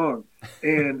that song.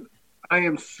 And I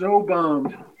am so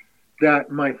bummed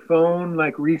that my phone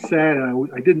like reset and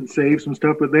I didn't save some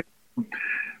stuff, but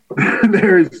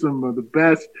there is some of the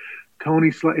best Tony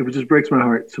Sly. It just breaks my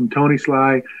heart. Some Tony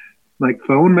Sly, like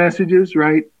phone messages,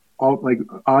 right? All like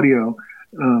audio,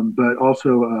 but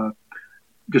also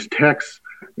just text.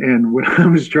 And when I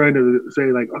was trying to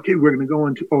say like, okay, we're going to go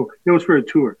on to, it was for a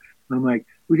tour. And I'm like,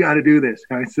 we got to do this.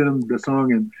 I sent him the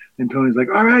song and Tony's like,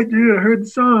 all right, dude, I heard the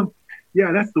song.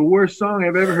 Yeah, that's the worst song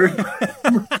I've ever heard.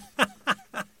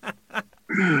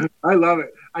 I love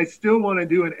it. I still want to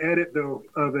do an edit though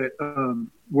of it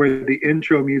where the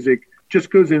intro music just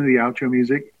goes into the outro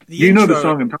music. You know the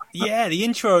song I'm talking about. Yeah, the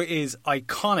intro is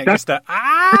iconic. That's, just the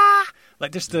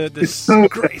like just the it's so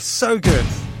great, it's so good.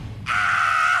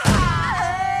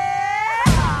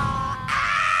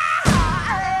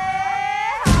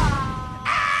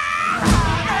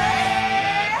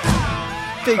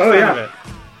 Big fan of it.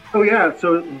 Oh yeah.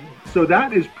 So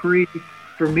that is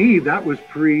for me. That was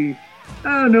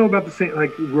I don't know about the same,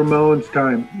 like Ramones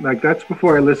time. Like that's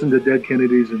before I listened to Dead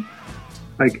Kennedys, and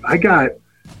like I got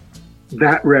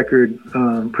that record,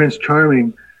 Prince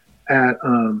Charming, at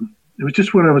it was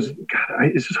just when I was.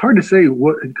 It's just hard to say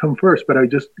what had come first, but I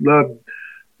just loved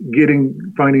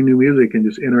finding new music and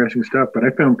just interesting stuff. But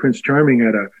I found Prince Charming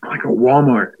at a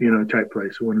Walmart, type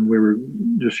place when we were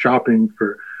just shopping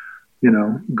for,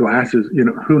 glasses.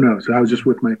 Who knows? I was just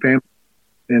with my family,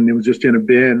 and it was just in a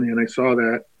bin, and I saw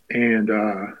that. And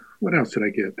what else did I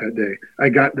get that day? I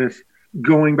got this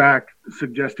going back,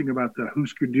 suggesting about the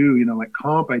Husker Du, like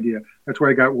comp idea. That's where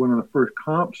I got one of the first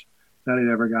comps that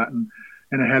I'd ever gotten.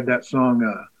 And I had that song,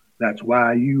 That's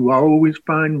Why You Always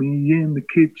Find Me in the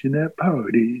Kitchen at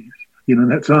Parties. You know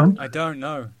that song? I don't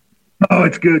know. Oh,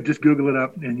 it's good. Just Google it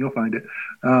up and you'll find it.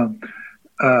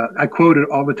 I quote it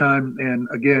all the time. And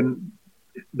again,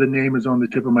 the name is on the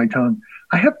tip of my tongue.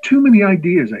 I have too many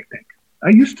ideas, I think.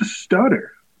 I used to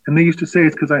stutter. And they used to say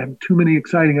it's because I have too many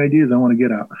exciting ideas I want to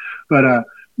get out. But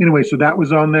anyway, so that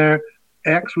was on there.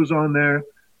 X was on there.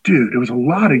 Dude, there was a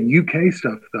lot of UK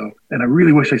stuff, though. And I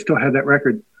really wish I still had that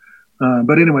record.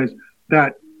 But anyways,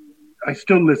 I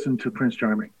still listen to Prince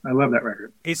Charming. I love that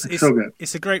record. It's so good.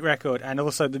 It's a great record. And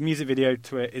also the music video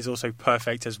to it is also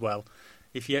perfect as well.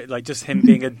 If you like just him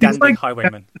being a dandy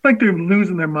highwayman. It's like they're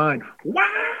losing their mind. Wow!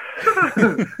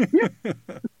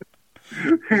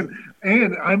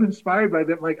 And I'm inspired by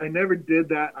that. Like I never did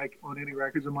that on any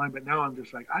records of mine, but now I'm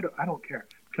just like I don't care.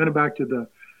 Kind of back to the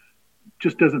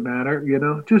just doesn't matter,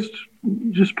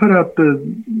 Just put out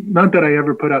not that I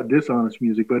ever put out dishonest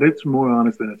music, but it's more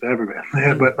honest than it's ever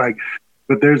been.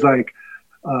 but there's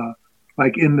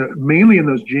mainly in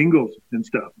those jingles and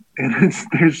stuff, and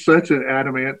there's such an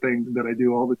adamant thing that I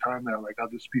do all the time now. Like I'll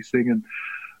just be singing.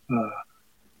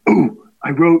 I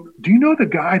wrote, do you know the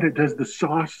guy that does the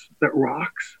sauce that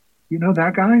rocks? You know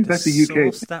that guy? That's the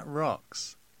UK. Sauce that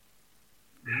rocks?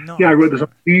 No. Yeah, I wrote the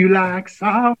song. Do you like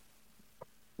sauce?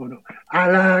 Oh, no.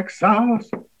 I like sauce.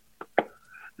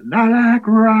 And I like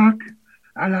rock.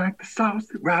 I like the sauce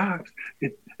that rocks.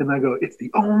 And I go, it's the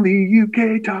only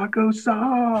UK taco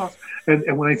sauce.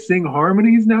 And when I sing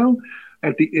harmonies now,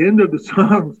 at the end of the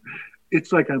songs,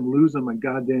 it's like I'm losing my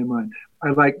goddamn mind.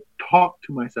 I talk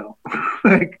to myself.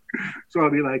 So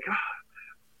I'll be like,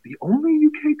 the only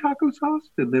UK taco sauce?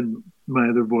 And then my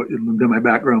other voice, and then my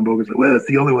background vocals like, well, it's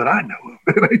the only one I know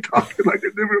of. And I talk in like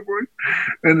a different voice.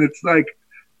 And it's like,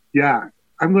 yeah,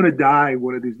 I'm going to die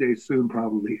one of these days soon,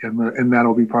 probably. And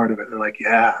that'll be part of it. They're like,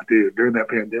 yeah, dude, during that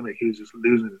pandemic, he was just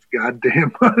losing his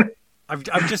goddamn mind. I've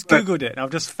just Googled it and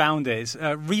I've just found it. It's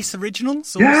Reese Original,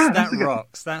 Sauce That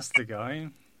Rocks. That's the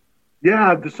guy.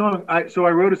 Yeah, the song. So I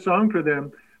wrote a song for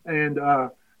them, and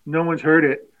no one's heard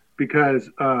it because.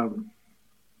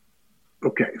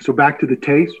 Okay, so back to the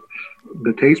taste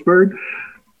bird.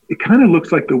 It kind of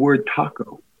looks like the word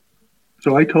taco.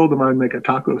 So I told them I'd make a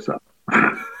taco sauce,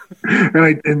 and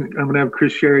I'm gonna have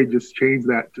Chris Sherry just change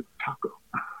that to taco.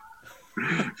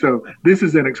 So this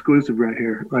is an exclusive right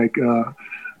here.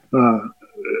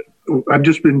 I've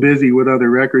just been busy with other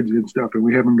records and stuff, and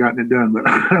we haven't gotten it done. But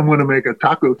I want to make a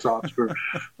taco sauce for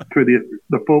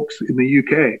the folks in the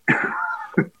UK.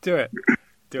 Do it.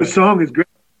 The song is great.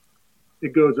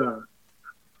 It goes,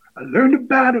 I learned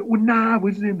about it when I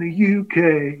was in the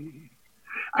UK.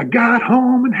 I got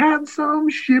home and had some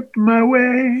shipped my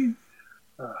way.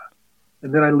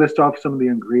 And then I list off some of the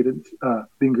ingredients.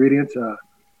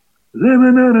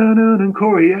 Lemon, onion, and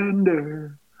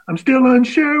coriander. I'm still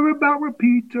unsure about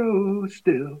Rapitos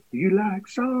still. Do you like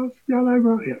sauce? Y'all like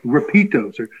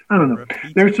Rapitos? Or I don't know.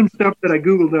 There's some stuff that I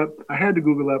Googled up. I had to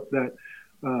Google up that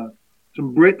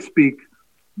some Brits speak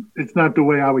it's not the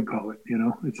way I would call it. You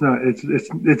know, it's not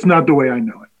the way I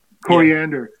know it.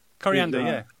 Coriander. Coriander, is,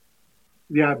 yeah.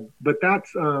 Yeah, but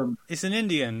that's It's an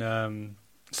Indian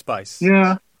spice.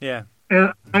 yeah. Yeah.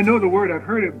 And I know the word, I've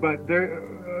heard it, but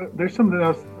there's something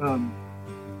else.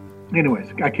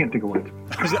 Anyways, I can't think of words.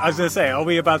 I was going to say, are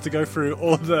we about to go through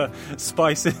all the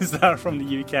spices that are from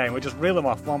the UK and we'll just reel them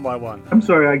off one by one? I'm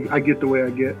sorry, I get the way I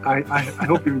get. I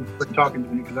hope you're talking to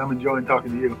me because I'm enjoying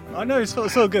talking to you. I know, it's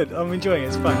all good. I'm enjoying it.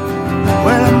 It's fun.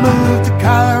 When I moved to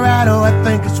Colorado, I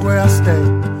think it's where I'll stay.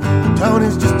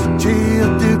 Tony's just a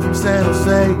chill dude from San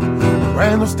Jose.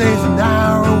 Randall stays an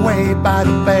hour away by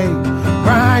the bay.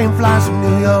 Brian flies from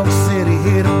New York City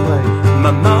here to play.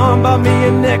 My mom bought me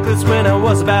a necklace when I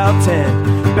was about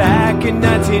 10. Back in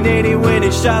 1980 when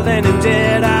it shot landing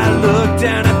dead, I looked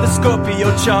down at the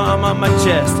Scorpio charm on my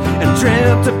chest and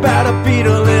dreamt about a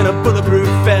beetle in a bulletproof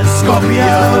vest.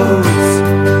 Scorpios,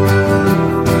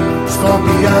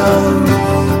 Scorpios,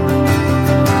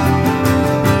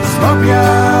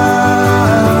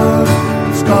 Scorpios,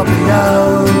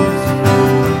 Scorpios.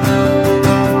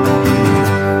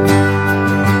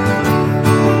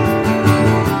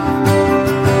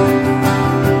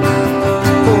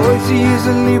 He's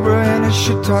a Libra and a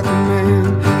shit-talking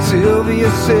man. Sylvia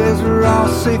says we're all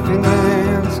safe in the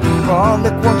hands.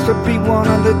 Pollock wants to be one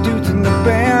of the dudes in the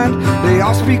band. They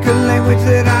all speak a language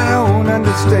that I don't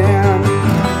understand.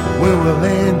 We will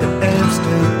land in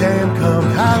Amsterdam come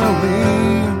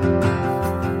Halloween.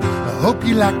 I hope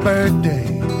you like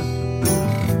birthdays.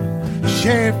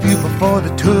 Share a few before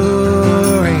the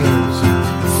tour ends.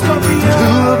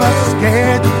 Two of us are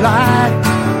scared to fly.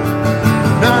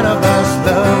 None of us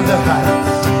love the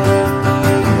heights.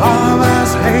 All of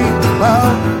us hate the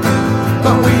road,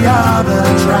 but we are the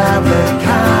traveling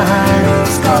kind.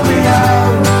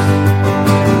 Scorpios,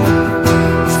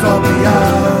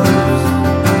 Scorpios,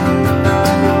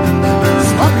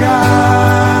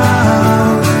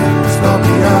 Scorpios,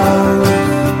 Scorpios.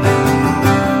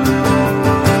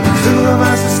 Two of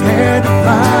us are scared to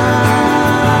fly.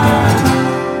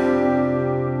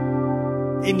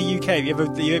 In the UK, have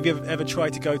you ever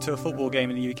tried to go to a football game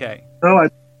in the UK? No,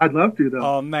 I'd love to, though.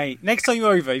 Oh, mate. Next time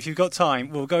you're over, if you've got time,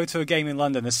 we'll go to a game in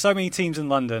London. There's so many teams in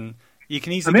London. You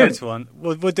can easily go to one.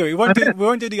 We'll do it. We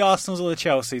won't do the Arsenals or the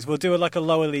Chelseas. We'll do like a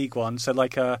lower league one, so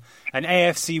like an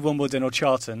AFC Wimbledon or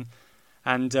Charlton.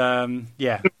 And,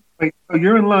 yeah. Wait, so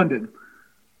you're in London.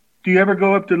 Do you ever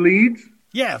go up to Leeds?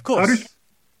 Yeah, of course.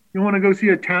 You want to go see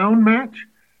a town match?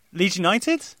 Leeds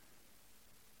United?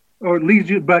 Or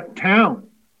Leeds, but town.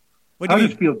 What do you mean?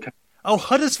 Huddersfield Town. Oh,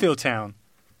 Huddersfield Town.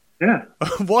 Yeah.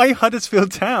 Why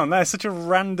Huddersfield Town? That's such a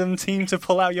random team to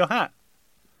pull out your hat.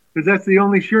 Because that's the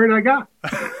only shirt I got.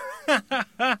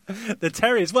 The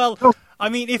Terriers. Well, I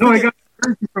mean, if I got a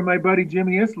jersey from my buddy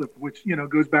Jimmy Islip, which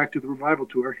goes back to the Revival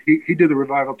tour. He did the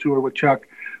Revival tour with Chuck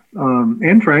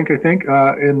and Frank, I think,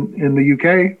 in the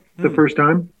UK the first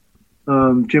time.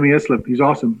 Jimmy Islip, he's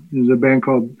awesome. There's a band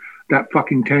called That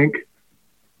Fucking Tank,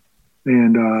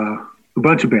 and a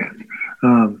bunch of bands.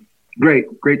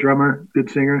 Great drummer, good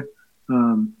singer.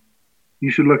 You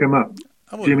should look him up,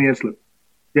 Jimmy Islip.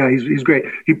 Yeah, he's great.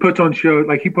 He puts on shows,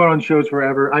 like he put on shows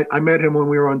forever. I met him when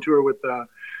we were on tour with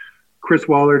Chris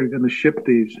Wallard and the Ship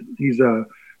Thieves. He's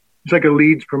like a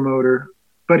Leeds promoter,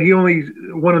 but he only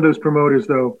one of those promoters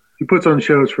though. He puts on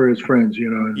shows for his friends,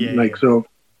 So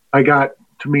I got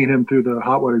to meet him through the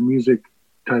Hot Water Music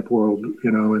type world,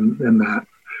 and that,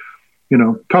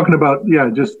 talking about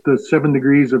just the 7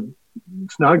 degrees of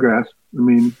Snodgrass. I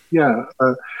mean,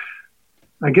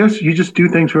 I guess you just do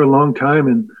things for a long time,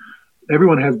 and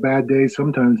everyone has bad days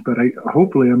sometimes, but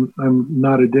hopefully I'm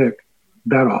not a dick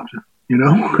that often,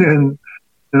 and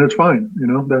it's fine.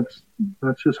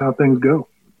 That's just how things go.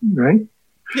 Right.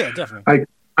 Yeah, definitely.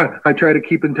 I try to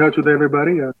keep in touch with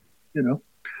everybody.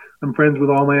 I'm friends with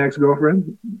all my ex-girlfriends,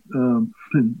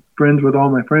 and friends with all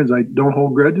my friends. I don't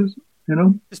hold grudges,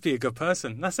 Just be a good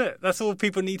person. That's it. That's all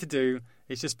people need to do.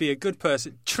 Is just be a good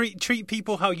person. Treat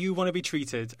people how you want to be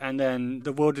treated, and then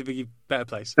the world will be a better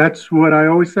place. That's what I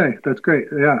always say. That's great.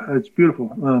 Yeah, it's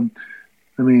beautiful.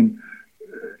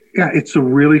 It's a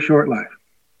really short life.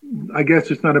 I guess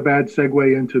it's not a bad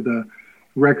segue into the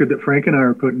record that Frank and I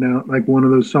are putting out. Like one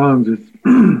of those songs. It's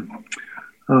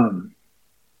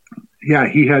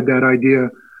he had that idea.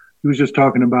 He was just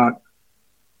talking about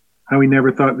how he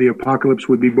never thought the apocalypse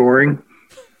would be boring.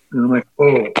 And I'm like,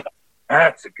 oh,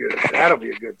 that'll be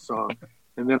a good song.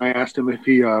 And then I asked him if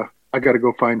I got to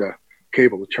go find a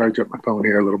cable to charge up my phone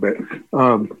here a little bit.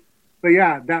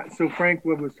 So Frank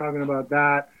was talking about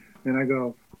that. And I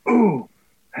go, oh,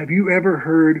 have you ever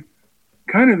heard,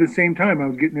 kind of the same time I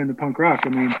was getting into punk rock. I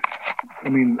mean, I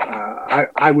mean,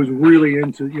 I was really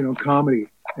into, comedy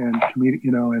and comedy,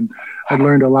 and I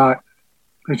learned a lot.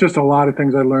 There's just a lot of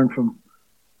things I learned from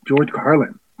George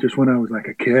Carlin just when I was like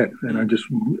a kid, and I just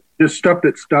stuff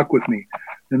that stuck with me,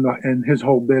 and his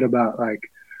whole bit about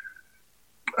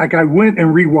like I went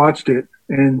and rewatched it,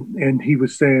 and he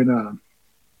was saying,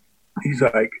 he's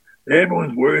like,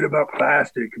 everyone's worried about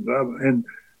plastic, and blah, blah. And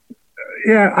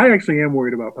yeah, I actually am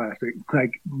worried about plastic.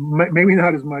 Like maybe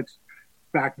not as much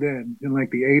back then in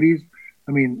like the 80s.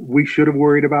 I mean, we should have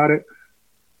worried about it,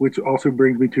 which also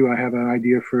brings me to, I have an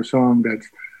idea for a song it's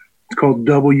called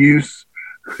Double Use.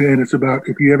 And it's about,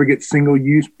 if you ever get single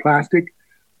use plastic,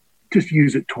 just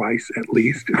use it twice at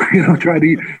least. Try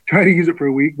to use it for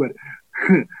a week, but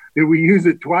if we use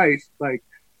it twice, like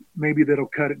maybe that'll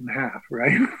cut it in half,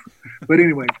 right? But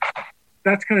anyway,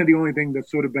 that's kind of the only thing that's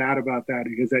sort of bad about that,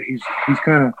 is that he's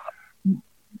kind of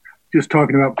just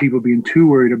talking about people being too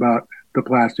worried about the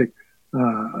plastic. He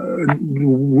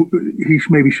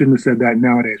maybe shouldn't have said that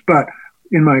nowadays, but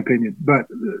in my opinion, but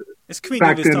it's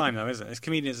comedian of his time, though, isn't it? It's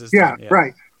comedians of his time. Yeah,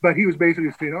 right. But he was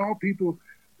basically saying, "Oh, people."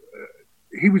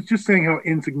 He was just saying how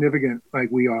insignificant like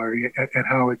we are, and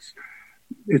how it's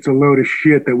a load of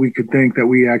shit that we could think that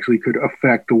we actually could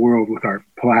affect the world with our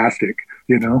plastic.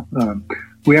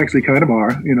 We actually kind of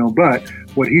are, But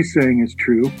what he's saying is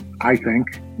true. I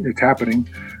think it's happening.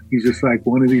 He's just like,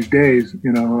 one of these days,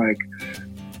 like,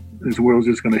 this world's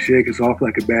just going to shake us off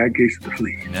like a bad case of the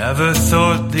flu. Never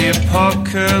thought the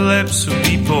apocalypse would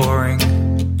be boring.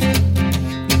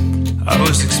 I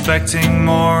was expecting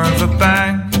more of a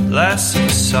bang, less of a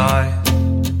sigh.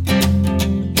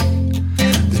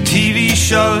 The TV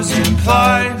shows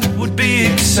implied would be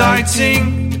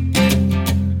exciting,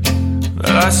 but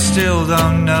I still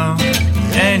don't know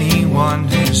anyone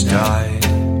who's died.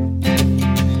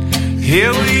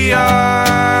 Here we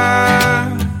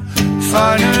are,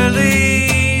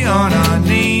 finally on our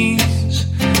knees,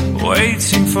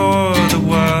 waiting for the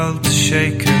world to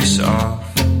shake us off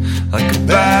like a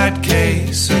bad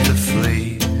case of the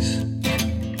fleas.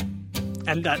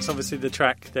 And that's obviously the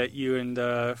track that you and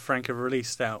Frank have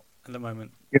released out at the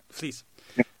moment. Yeah. Please,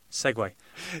 segue.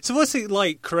 So what's it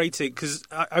like creating? Because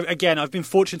again, I've been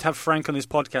fortunate to have Frank on this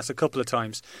podcast a couple of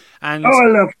times, and I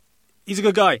love. He's a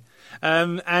good guy.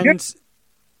 And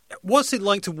what's it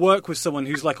like to work with someone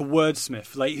who's like a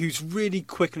wordsmith, like who's really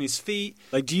quick on his feet?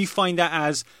 Like, do you find that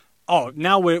as,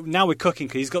 now we're cooking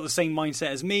because he's got the same mindset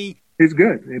as me? He's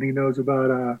good, and he knows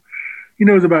about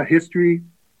history.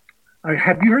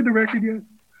 Have you heard the record yet?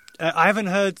 I haven't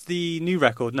heard the new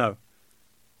record. No.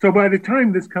 So by the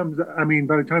time this comes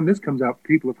out,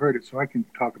 people have heard it, so I can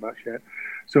talk about shit.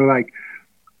 So like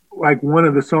one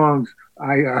of the songs,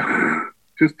 I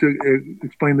just to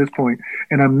explain this point,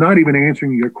 and I'm not even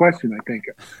answering your question. I think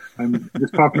I'm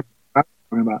just talking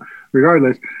about.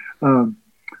 Regardless, so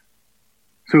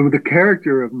the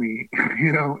character of me,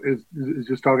 is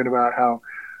just talking about how,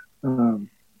 the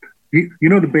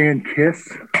band Kiss.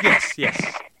 Yes.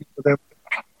 Okay,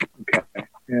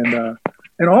 and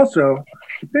also,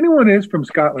 if anyone is from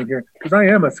Scotland here, because I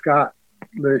am a Scot,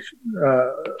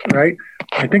 right?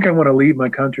 I think I want to leave my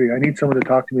country. I need someone to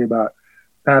talk to me about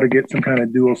how to get some kind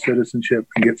of dual citizenship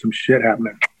and get some shit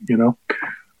happening.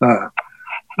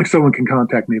 If someone can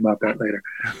contact me about that later.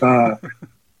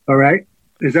 All right.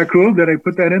 Is that cool? Did I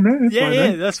put that in there? That's fine,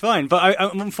 right? That's fine. But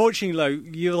unfortunately, though,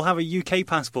 you'll have a UK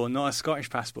passport, not a Scottish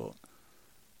passport.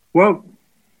 Well,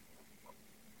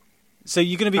 so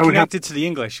you're going to be connected to the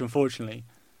English, unfortunately.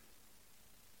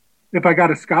 If I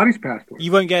got a Scottish passport,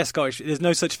 you won't get a Scottish. There's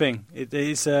no such thing.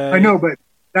 I know, but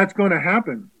that's going to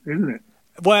happen, isn't it?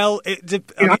 Well,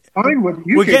 I'm fine with UK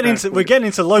we're getting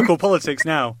into local politics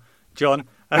now, John.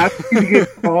 I get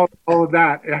all of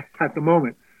that at the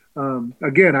moment.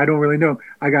 Again, I don't really know.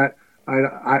 I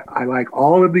like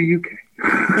all of the UK.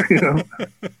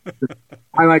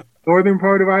 I like the northern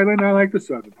part of Ireland. I like the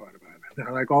southern part of Ireland.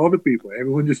 I like all the people.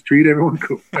 Everyone just treat everyone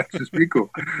cool. That's just be cool.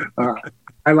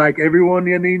 I like everyone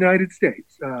in the United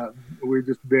States. We're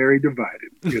just very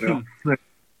divided.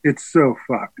 It's so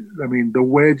fucked. I mean, the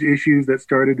wedge issues that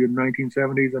started in the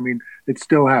 1970s. I mean, it's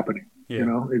still happening.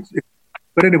 Yeah.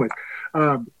 But anyways,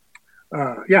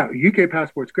 UK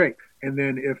passport's great. And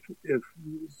then if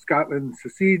Scotland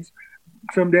secedes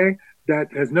someday,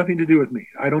 that has nothing to do with me.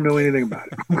 I don't know anything about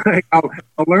it. I'll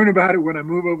learn about it when I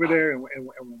move over there, and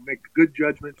we'll make good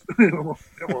judgments. We'll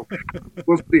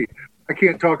see. I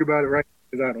can't talk about it right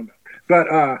because I don't know. But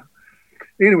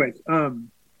anyways,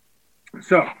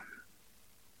 so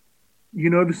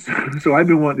this. So I've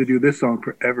been wanting to do this song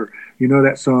forever. You know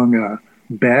that song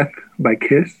 "Beth" by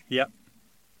Kiss? Yep.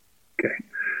 Okay.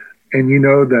 And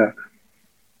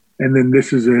And then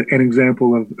this is an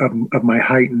example of my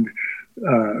heightened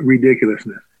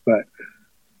ridiculousness. But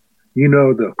you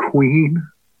know the Queen,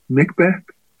 Macbeth?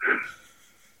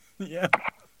 Yeah.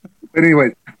 But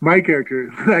anyway, my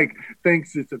character like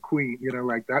thinks it's a queen, you know,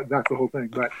 like that's the whole thing.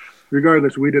 But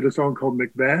regardless, we did a song called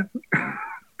Macbeth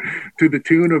to the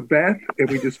tune of Beth, and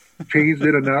we just changed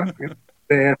it enough.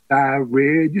 Beth, I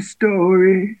read your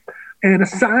story. An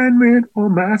assignment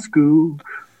on my school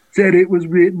said it was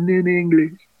written in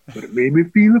English, but it made me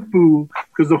feel a fool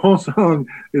because the whole song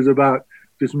is about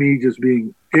just me just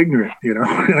being ignorant, you know.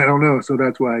 I don't know, so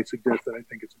that's why I suggest that I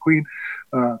think it's a queen.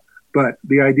 But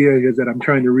the idea is that I'm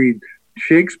trying to read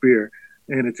Shakespeare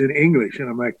and it's in English, and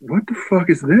I'm like, what the fuck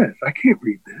is this? I can't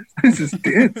read this. This is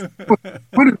dense.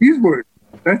 What are these words?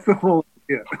 That's the whole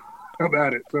idea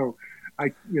about it. So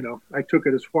I took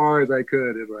it as far as I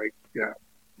could, and like, yeah.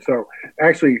 So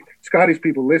actually, Scottish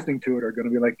people listening to it are going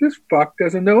to be like, this fuck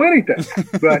doesn't know anything,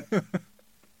 but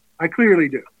I clearly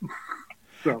do.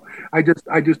 So I just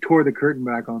tore the curtain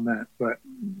back on that. But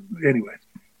anyway.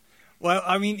 Well,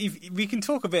 I mean, if we can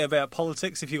talk a bit about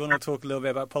politics, if you want to talk a little bit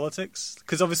about politics,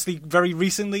 because obviously very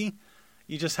recently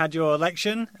you just had your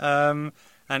election,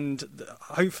 and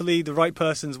hopefully the right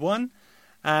person's won.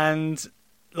 And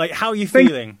like, how are you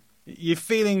feeling? You're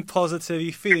feeling positive?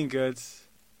 You're feeling good?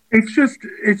 It's just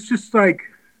like,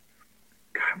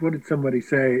 God, what did somebody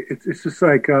say? It's just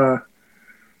like,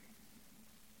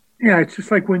 it's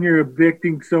just like when you're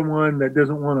evicting someone that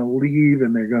doesn't want to leave,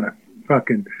 and they're gonna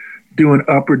fucking do an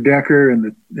upper decker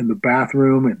in the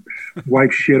bathroom and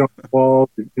wipe shit on the walls,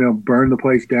 and, you know, burn the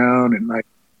place down, and like,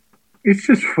 it's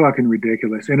just fucking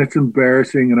ridiculous, and it's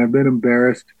embarrassing, and I've been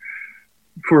embarrassed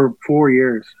for 4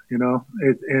 years, you know,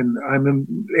 and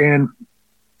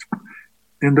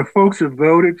the folks that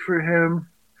voted for him,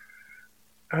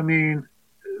 I mean,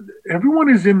 everyone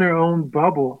is in their own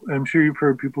bubble. I'm sure you've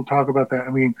heard people talk about that.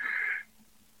 I mean,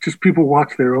 just people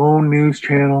watch their own news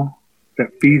channel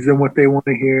that feeds them what they want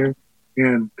to hear,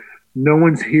 and no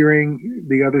one's hearing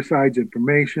the other side's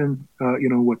information, you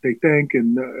know, what they think,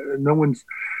 and no one's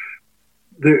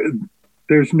there.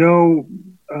 There's no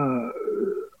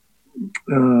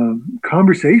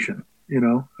conversation, you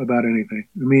know, about anything.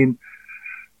 I mean,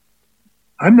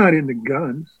 I'm not into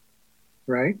guns,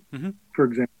 right? Mm-hmm. For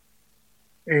example,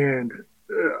 and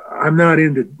I'm not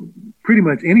into pretty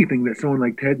much anything that someone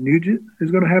like Ted Nugent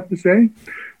is going to have to say,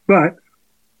 but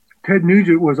Ted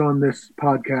Nugent was on this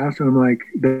podcast, and I'm like,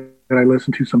 that I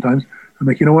listen to sometimes. I'm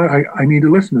like, you know what? I need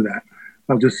to listen to that.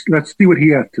 Let's see what he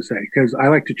has to say, because I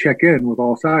like to check in with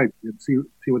all sides and see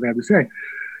what they have to say.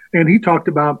 And he talked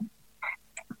about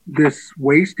this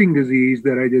wasting disease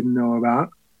that I didn't know about,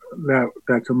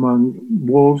 that's among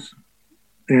wolves,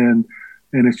 and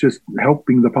it's just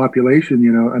helping the population,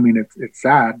 you know. I mean, it's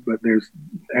sad, but there's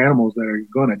animals that are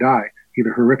going to die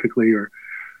either horrifically or,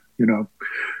 you know.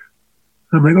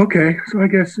 I'm like, okay, so I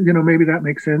guess, you know, maybe that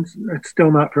makes sense. It's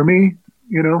still not for me,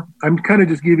 you know. I'm kind of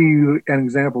just giving you an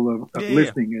example of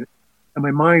listening. And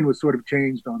my mind was sort of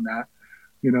changed on that,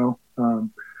 you know.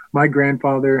 My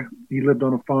grandfather, he lived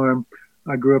on a farm.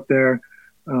 I grew up there.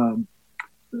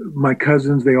 My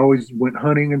cousins, they always went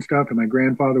hunting and stuff, and my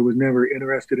grandfather was never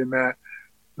interested in that.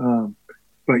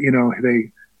 But, you know,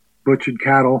 they butchered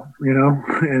cattle, you know,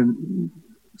 and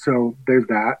so there's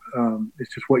that.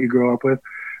 It's just what you grow up with.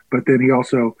 But then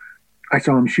I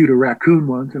saw him shoot a raccoon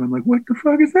once, and I'm like, what the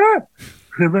fuck is that?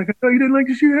 And I'm like, I thought you didn't like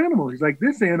to shoot animals. He's like,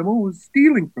 this animal was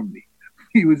stealing from me.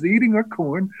 He was eating our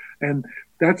corn, and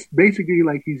that's basically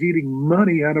like he's eating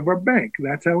money out of our bank.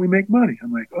 That's how we make money.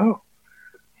 I'm like, oh,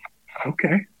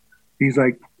 okay. He's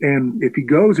like, and if he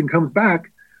goes and comes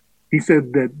back, he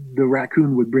said that the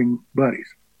raccoon would bring buddies,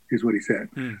 is what he said.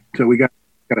 So we got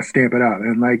to stamp it out.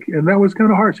 And that was kind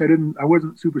of harsh. I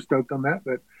wasn't super stoked on that,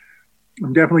 but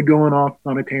I'm definitely going off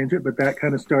on a tangent, but that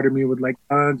kind of started me with like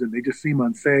guns, and they just seem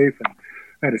unsafe. And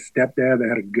I had a stepdad that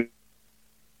had a good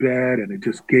bed, and it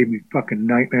just gave me fucking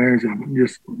nightmares. And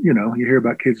just, you know, you hear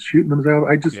about kids shooting themselves.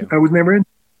 I was never in,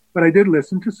 but I did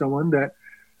listen to someone that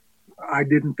I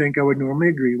didn't think I would normally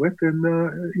agree with. And,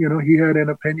 you know, he had an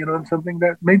opinion on something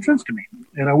that made sense to me,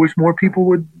 and I wish more people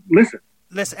would listen.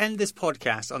 Let's end this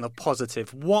podcast on a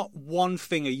positive. What one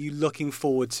thing are you looking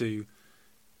forward to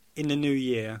in the new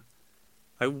year?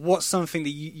 Like, what's something that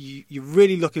you're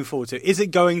really looking forward to? Is it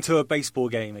going to a baseball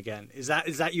game again? Is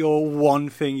that your one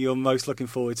thing you're most looking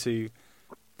forward to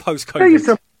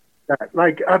post-COVID?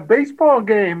 Like baseball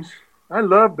games, I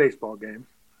love baseball games.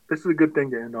 This is a good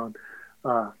thing to end on,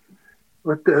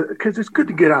 because it's good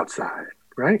to get outside,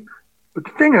 right? But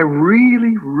the thing I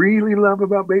really, really love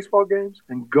about baseball games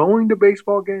and going to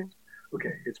baseball games,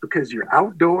 okay, it's because you're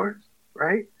outdoors,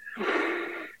 right?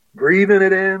 breathing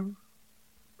it in,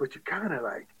 but you're kind of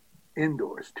like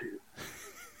indoors too.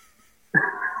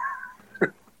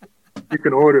 You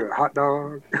can order a hot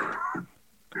dog.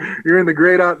 You're in the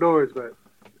great outdoors, but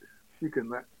you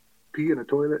can pee in a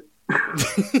toilet.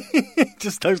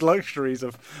 Just those luxuries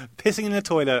of pissing in the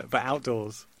toilet, but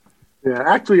outdoors. Yeah,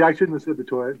 actually, I shouldn't have said the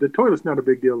toilet. The toilet's not a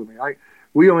big deal to me.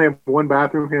 We only have one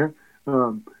bathroom here.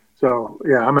 So,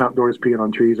 yeah, I'm outdoors peeing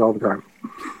on trees all the time.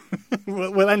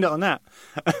 We'll end it on that.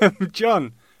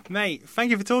 John, mate, thank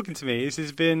you for talking to me. This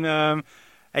has been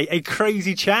a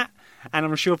crazy chat, and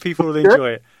I'm sure people will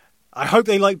enjoy it. I hope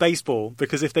they like baseball,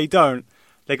 because if they don't,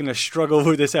 they're going to struggle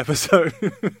with this episode.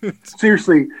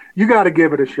 Seriously, you got to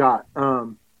give it a shot.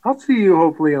 I'll see you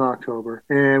hopefully in October,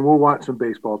 and we'll watch some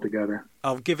baseball together.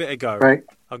 I'll give it a go. Right?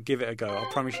 I'll give it a go. I'll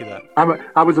promise you that.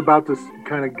 I was about to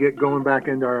kind of get going back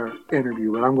into our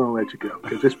interview, but I'm going to let you go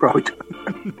because it's probably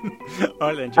time. All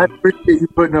right then, John. I appreciate you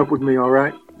putting up with me, all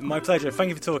right? My pleasure. Thank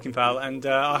you for talking, pal. And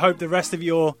I hope the rest of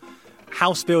your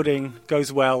house building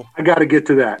goes well. I got to get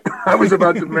to that. I was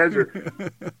about to measure.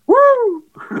 Woo!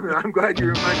 I'm glad you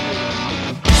reminded me.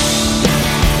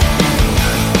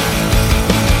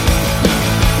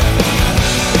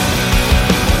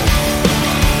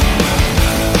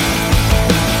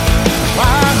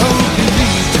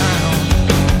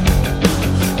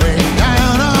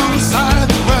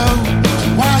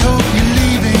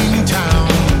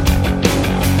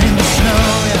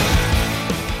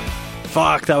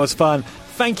 Fuck, that was fun.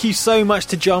 Thank you so much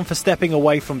to John for stepping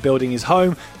away from building his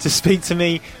home to speak to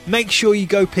me. Make sure you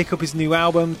go pick up his new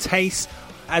album, Taste,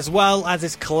 as well as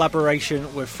his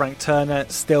collaboration with Frank Turner,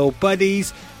 Still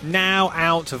Buddies, now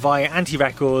out via Anti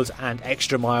Records and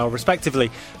Extra Mile, respectively.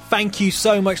 Thank you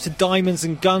so much to Diamonds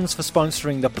and Guns for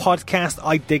sponsoring the podcast.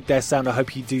 I dig their sound. I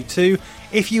hope you do too.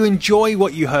 If you enjoy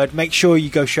what you heard, make sure you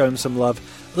go show them some love.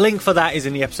 Link for that is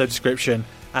in the episode description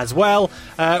as well.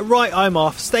 Right, I'm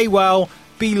off. Stay well,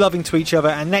 be loving to each other,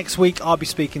 and next week I'll be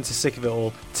speaking to Sick of It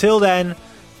All. Till then,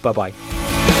 bye-bye.